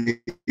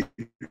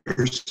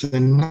 meters,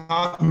 and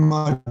not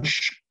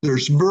much.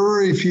 There's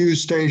very few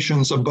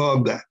stations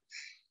above that.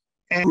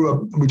 And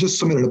we just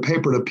submitted a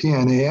paper to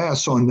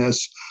PNAS on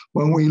this.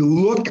 When we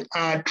look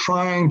at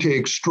trying to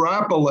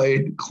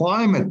extrapolate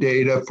climate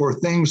data for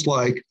things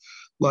like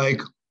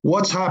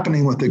what's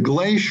happening with the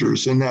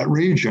glaciers in that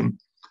region,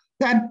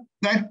 that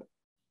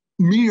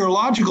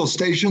meteorological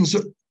stations,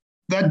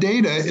 that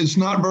data is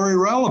not very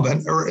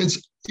relevant, or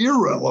it's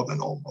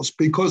irrelevant almost,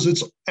 because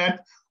it's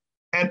at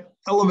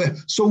elevate.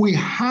 So we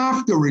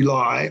have to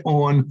rely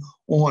on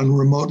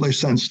remotely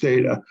sensed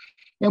data.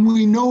 And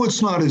we know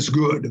it's not as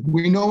good.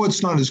 We know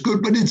it's not as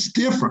good, but it's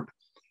different.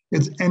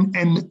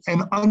 And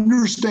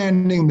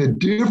understanding the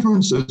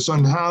differences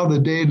on how the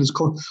data is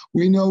coded,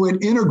 we know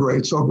it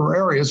integrates over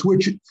areas,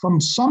 which from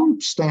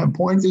some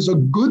standpoint is a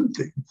good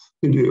thing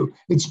to do.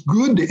 It's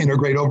good to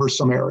integrate over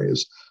some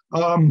areas.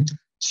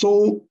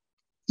 So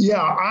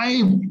yeah,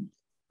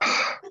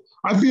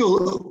 I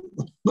feel,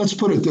 let's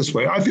put it this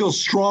way, I feel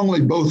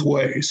strongly both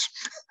ways.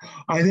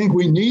 I think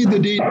we need the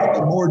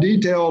more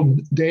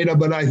detailed data,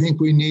 but I think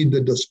we need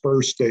the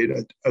dispersed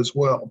data as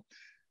well.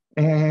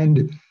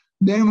 And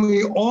then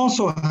we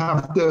also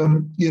have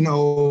to,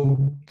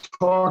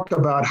 talk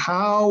about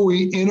how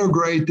we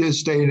integrate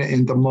this data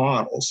into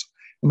models.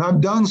 And I've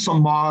done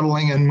some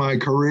modeling in my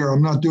career.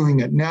 I'm not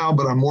doing it now,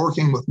 but I'm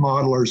working with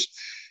modelers.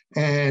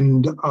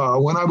 And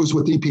when I was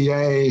with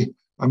EPA,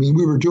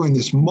 we were doing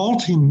this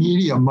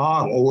multimedia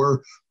model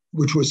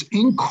which was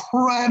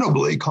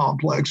incredibly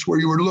complex, where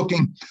you were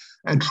looking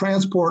at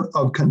transport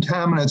of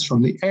contaminants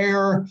from the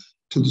air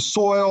to the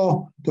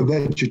soil, to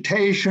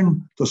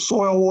vegetation, to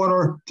soil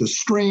water, to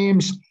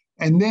streams,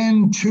 and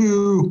then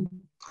to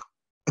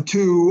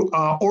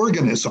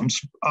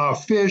organisms,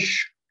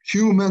 fish,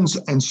 humans,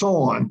 and so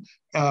on,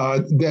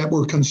 that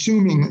were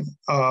consuming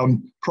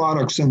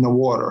products in the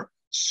water,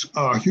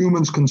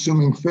 humans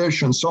consuming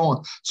fish, and so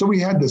on. So we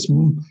had this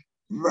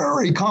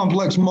very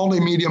complex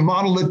multimedia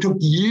model that took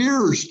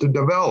years to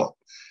develop.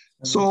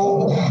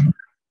 So,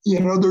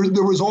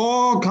 there was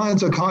all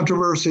kinds of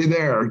controversy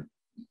there.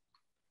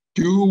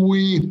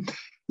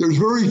 There's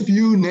very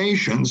few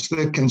nations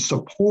that can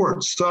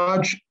support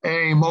such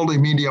a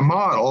multimedia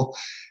model,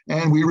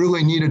 and we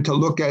really needed to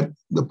look at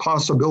the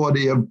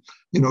possibility of,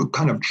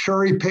 kind of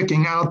cherry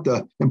picking out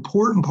the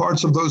important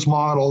parts of those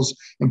models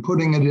and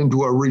putting it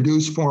into a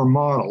reduced form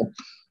model.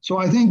 So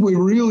I think we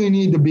really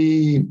need to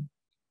be,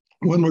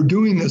 when we're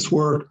doing this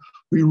work,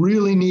 we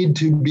really need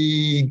to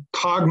be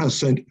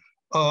cognizant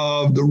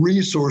of the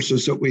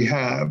resources that we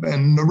have.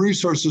 And the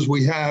resources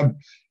we have,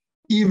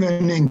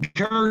 even in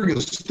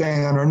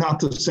Kyrgyzstan, are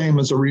not the same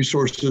as the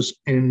resources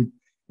in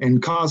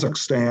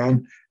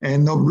Kazakhstan.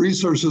 And the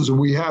resources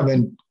we have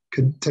in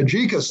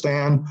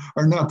Tajikistan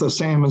are not the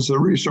same as the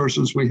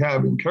resources we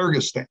have in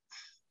Kyrgyzstan.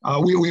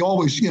 We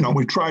always,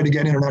 we try to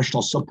get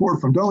international support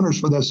from donors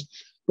for this,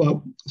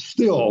 but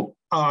still,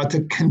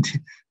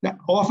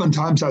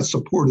 oftentimes that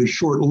support is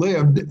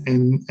short-lived,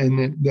 and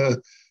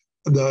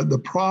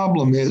the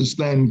problem is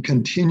then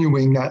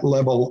continuing that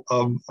level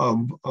of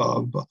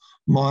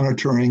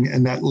monitoring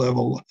and that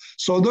level.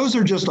 So those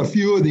are just a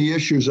few of the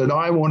issues that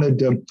I wanted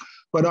to,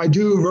 but I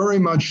do very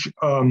much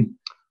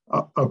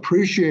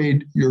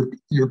appreciate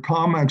your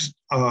comments,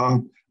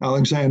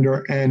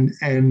 Alexander, and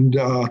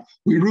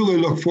we really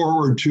look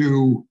forward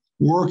to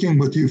working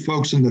with you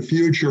folks in the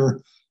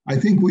future. I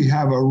think we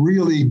have a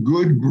really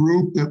good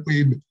group that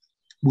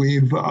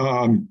we've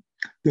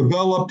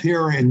developed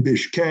here in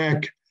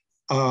Bishkek,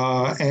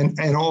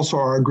 and also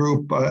our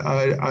group.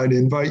 I'd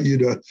invite you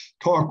to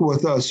talk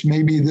with us.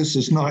 Maybe this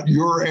is not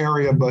your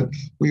area, but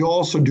we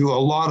also do a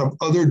lot of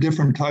other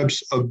different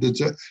types of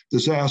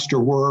disaster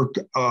work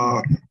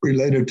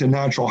related to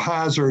natural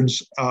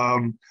hazards.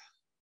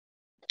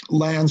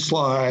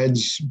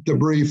 landslides,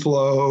 debris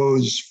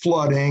flows,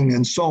 flooding,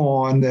 and so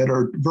on that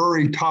are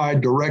very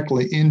tied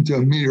directly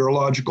into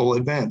meteorological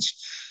events.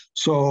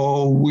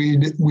 So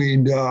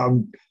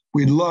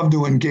we'd love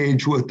to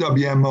engage with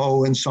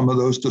WMO in some of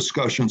those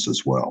discussions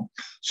as well.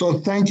 So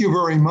thank you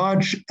very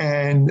much,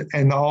 and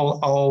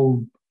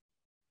I'll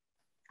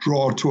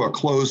draw to a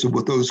close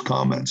with those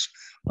comments.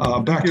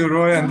 Thank you,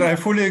 Roy, and I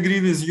fully agree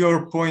with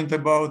your point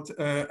about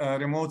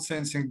remote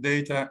sensing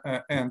data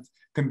and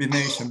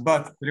combination,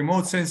 but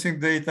remote sensing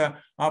data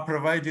are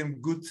providing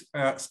good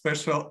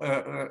spatial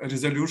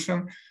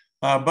resolution,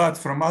 but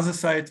from other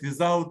side,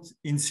 without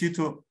in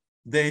situ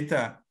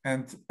data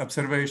and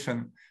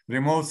observation,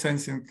 remote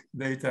sensing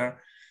data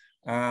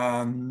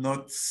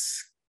not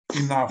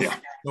enough. Yeah.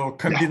 So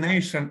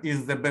combination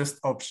is the best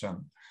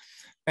option.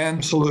 And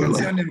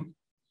absolutely.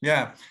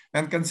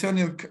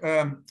 Concerning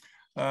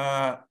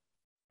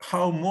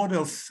how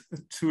models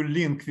to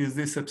link with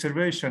this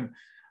observation,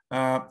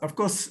 of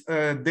course,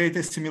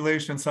 data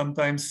simulation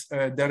sometimes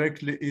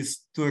directly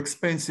is too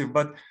expensive,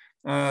 but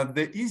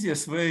the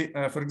easiest way,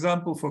 for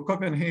example, for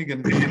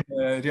Copenhagen, we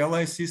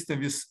realize system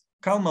with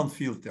Kalman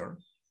filter.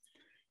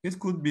 It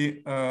could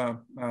be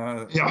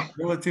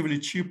relatively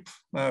cheap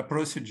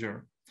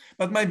procedure.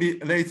 But maybe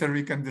later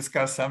we can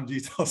discuss some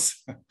details.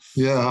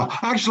 Yeah,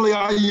 actually,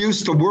 I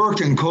used to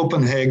work in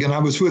Copenhagen. I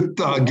was with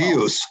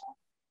Gius,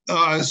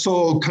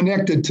 so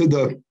connected to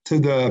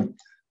the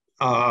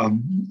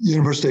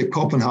University of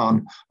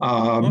Copenhagen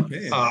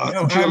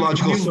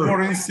Geological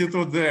Survey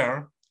Institute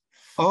there.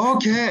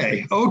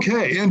 Okay,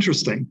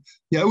 interesting.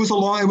 Yeah, it was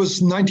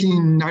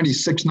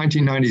 1996,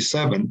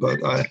 1997,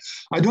 but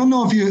I don't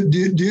know if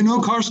do you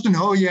know Karsten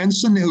Ho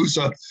Jensen, who's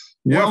a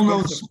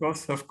well-known,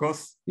 of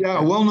course.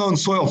 Yeah, well-known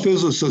soil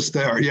physicist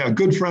there. Yeah,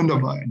 good friend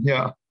of mine.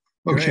 Yeah.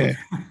 Okay.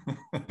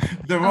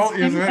 The world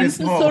is very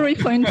small. So sorry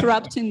for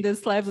interrupting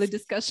this lively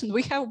discussion.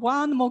 We have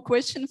one more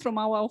question from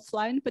our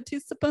offline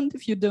participant,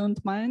 if you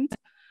don't mind.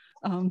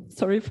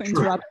 Sorry for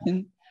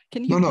interrupting.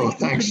 Can you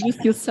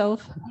introduce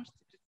yourself?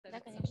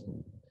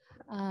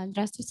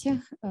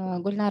 Здравствуйте,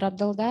 Гульнара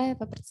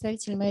Абдалдаева,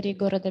 представитель мэрии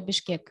города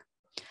Бишкек.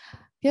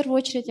 В первую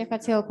очередь я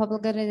хотела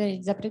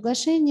поблагодарить за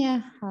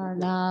приглашение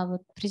на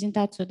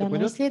презентацию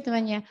данного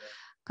исследования.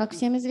 Как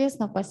всем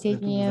известно, в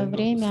последнее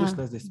время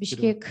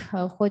Бишкек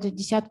входит в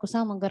десятку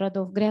самых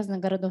грязных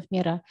городов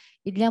мира.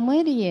 И для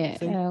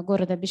мэрии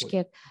города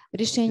Бишкек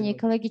решение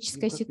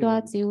экологической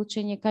ситуации и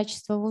улучшение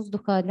качества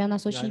воздуха для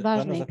нас очень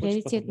важная и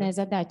приоритетная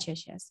задача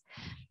сейчас.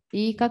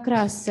 И как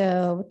раз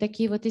вот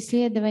такие вот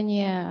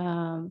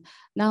исследования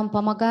нам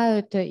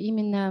помогают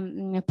именно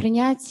в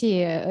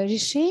принятии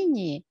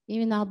решений,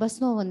 именно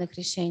обоснованных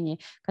решений,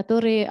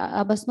 которые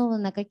обоснованы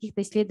на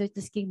каких-то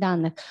исследовательских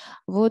данных.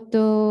 Вот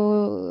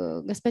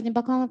господин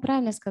Бакланов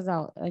правильно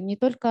сказал, не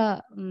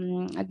только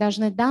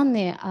должны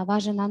данные, а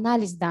важен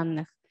анализ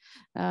данных,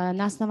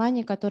 на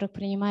основании которых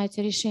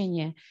принимаются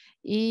решения.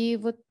 И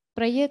вот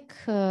проект,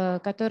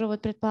 который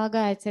вот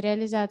предполагается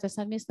реализация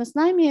совместно с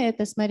нами,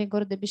 это с мэрией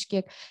города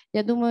Бишкек.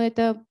 Я думаю,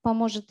 это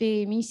поможет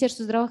и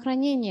Министерству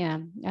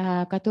здравоохранения,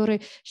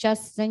 который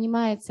сейчас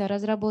занимается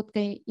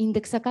разработкой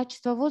индекса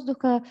качества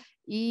воздуха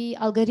и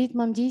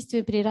алгоритмом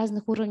действий при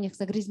разных уровнях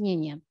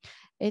загрязнения.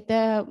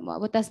 Это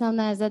вот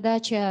основная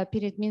задача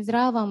перед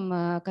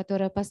Минздравом,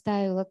 которую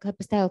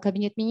поставил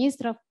Кабинет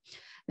министров.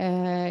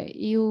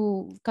 И,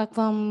 как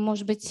вам,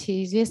 может быть,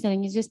 известно или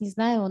неизвестно, не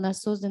знаю, у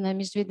нас создана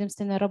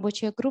межведомственная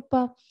рабочая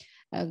группа,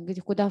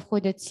 куда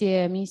входят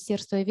все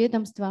министерства и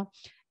ведомства.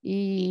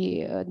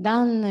 И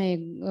данные,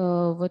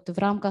 вот в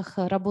рамках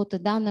работы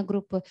данной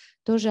группы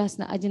тоже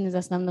один из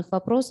основных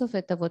вопросов –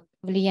 это вот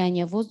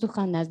влияние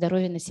воздуха на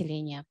здоровье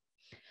населения.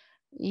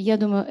 И я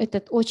думаю,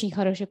 это очень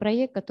хороший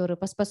проект, который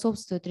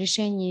поспособствует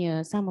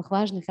решению самых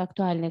важных и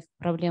актуальных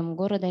проблем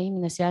города,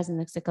 именно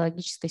связанных с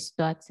экологической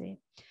ситуацией.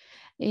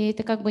 И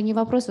это как бы не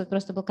вопрос, вот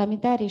просто был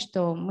комментарий,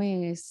 что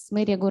мы с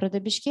мэрией города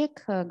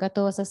Бишкек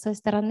готовы со своей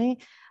стороны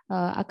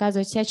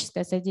оказывать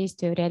всяческое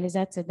содействие в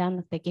реализации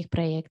данных таких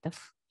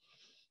проектов.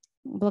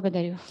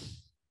 Благодарю.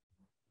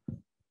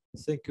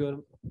 Thank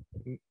you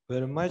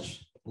very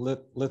much.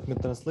 Let me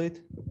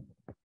translate.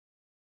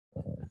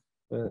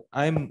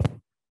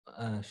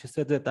 She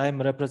said that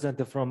I'm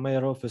representative from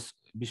Mayor Office,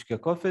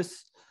 Bishkek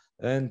office,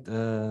 and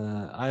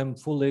I'm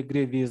fully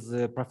agree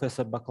with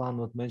Professor Baklan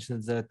who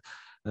mentioned that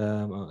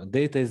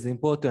data is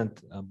important,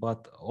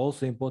 but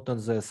also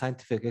important the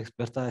scientific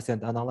expertise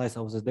and analysis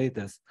of the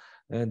data.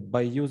 And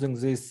by using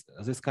this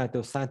kind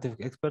of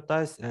scientific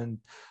expertise and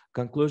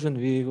conclusion,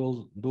 we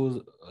will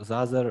do the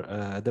other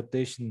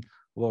adaptation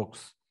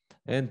works.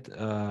 And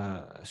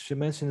she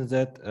mentioned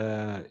that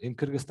in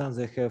Kyrgyzstan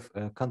they have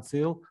a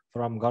council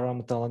from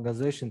governmental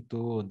organization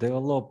to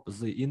develop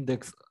the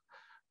index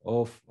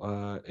of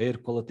air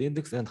quality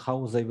index and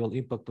how they will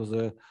impact to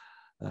the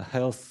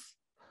health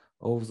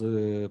of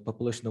the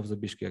population of the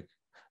Bishkek.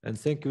 And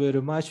thank you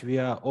very much. We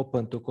are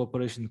open to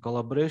cooperation and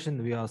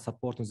collaboration. We are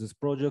supporting this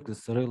project.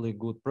 It's a really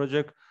good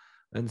project.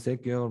 And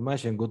thank you very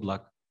much and good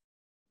luck.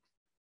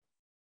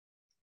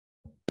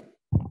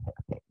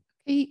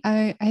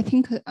 Okay, I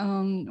think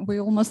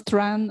we almost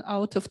ran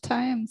out of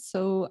time,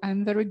 so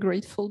I'm very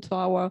grateful to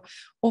our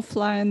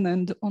offline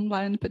and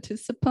online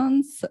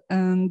participants,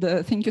 and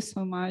thank you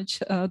so much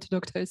to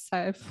Dr.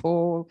 Isaev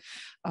for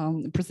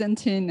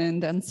presenting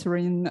and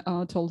answering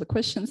to all the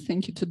questions.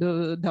 Thank you to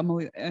the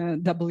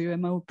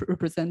WMO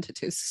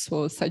representatives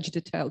for such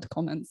detailed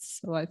comments.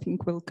 So I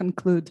think we'll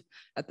conclude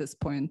at this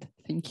point.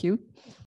 Thank you.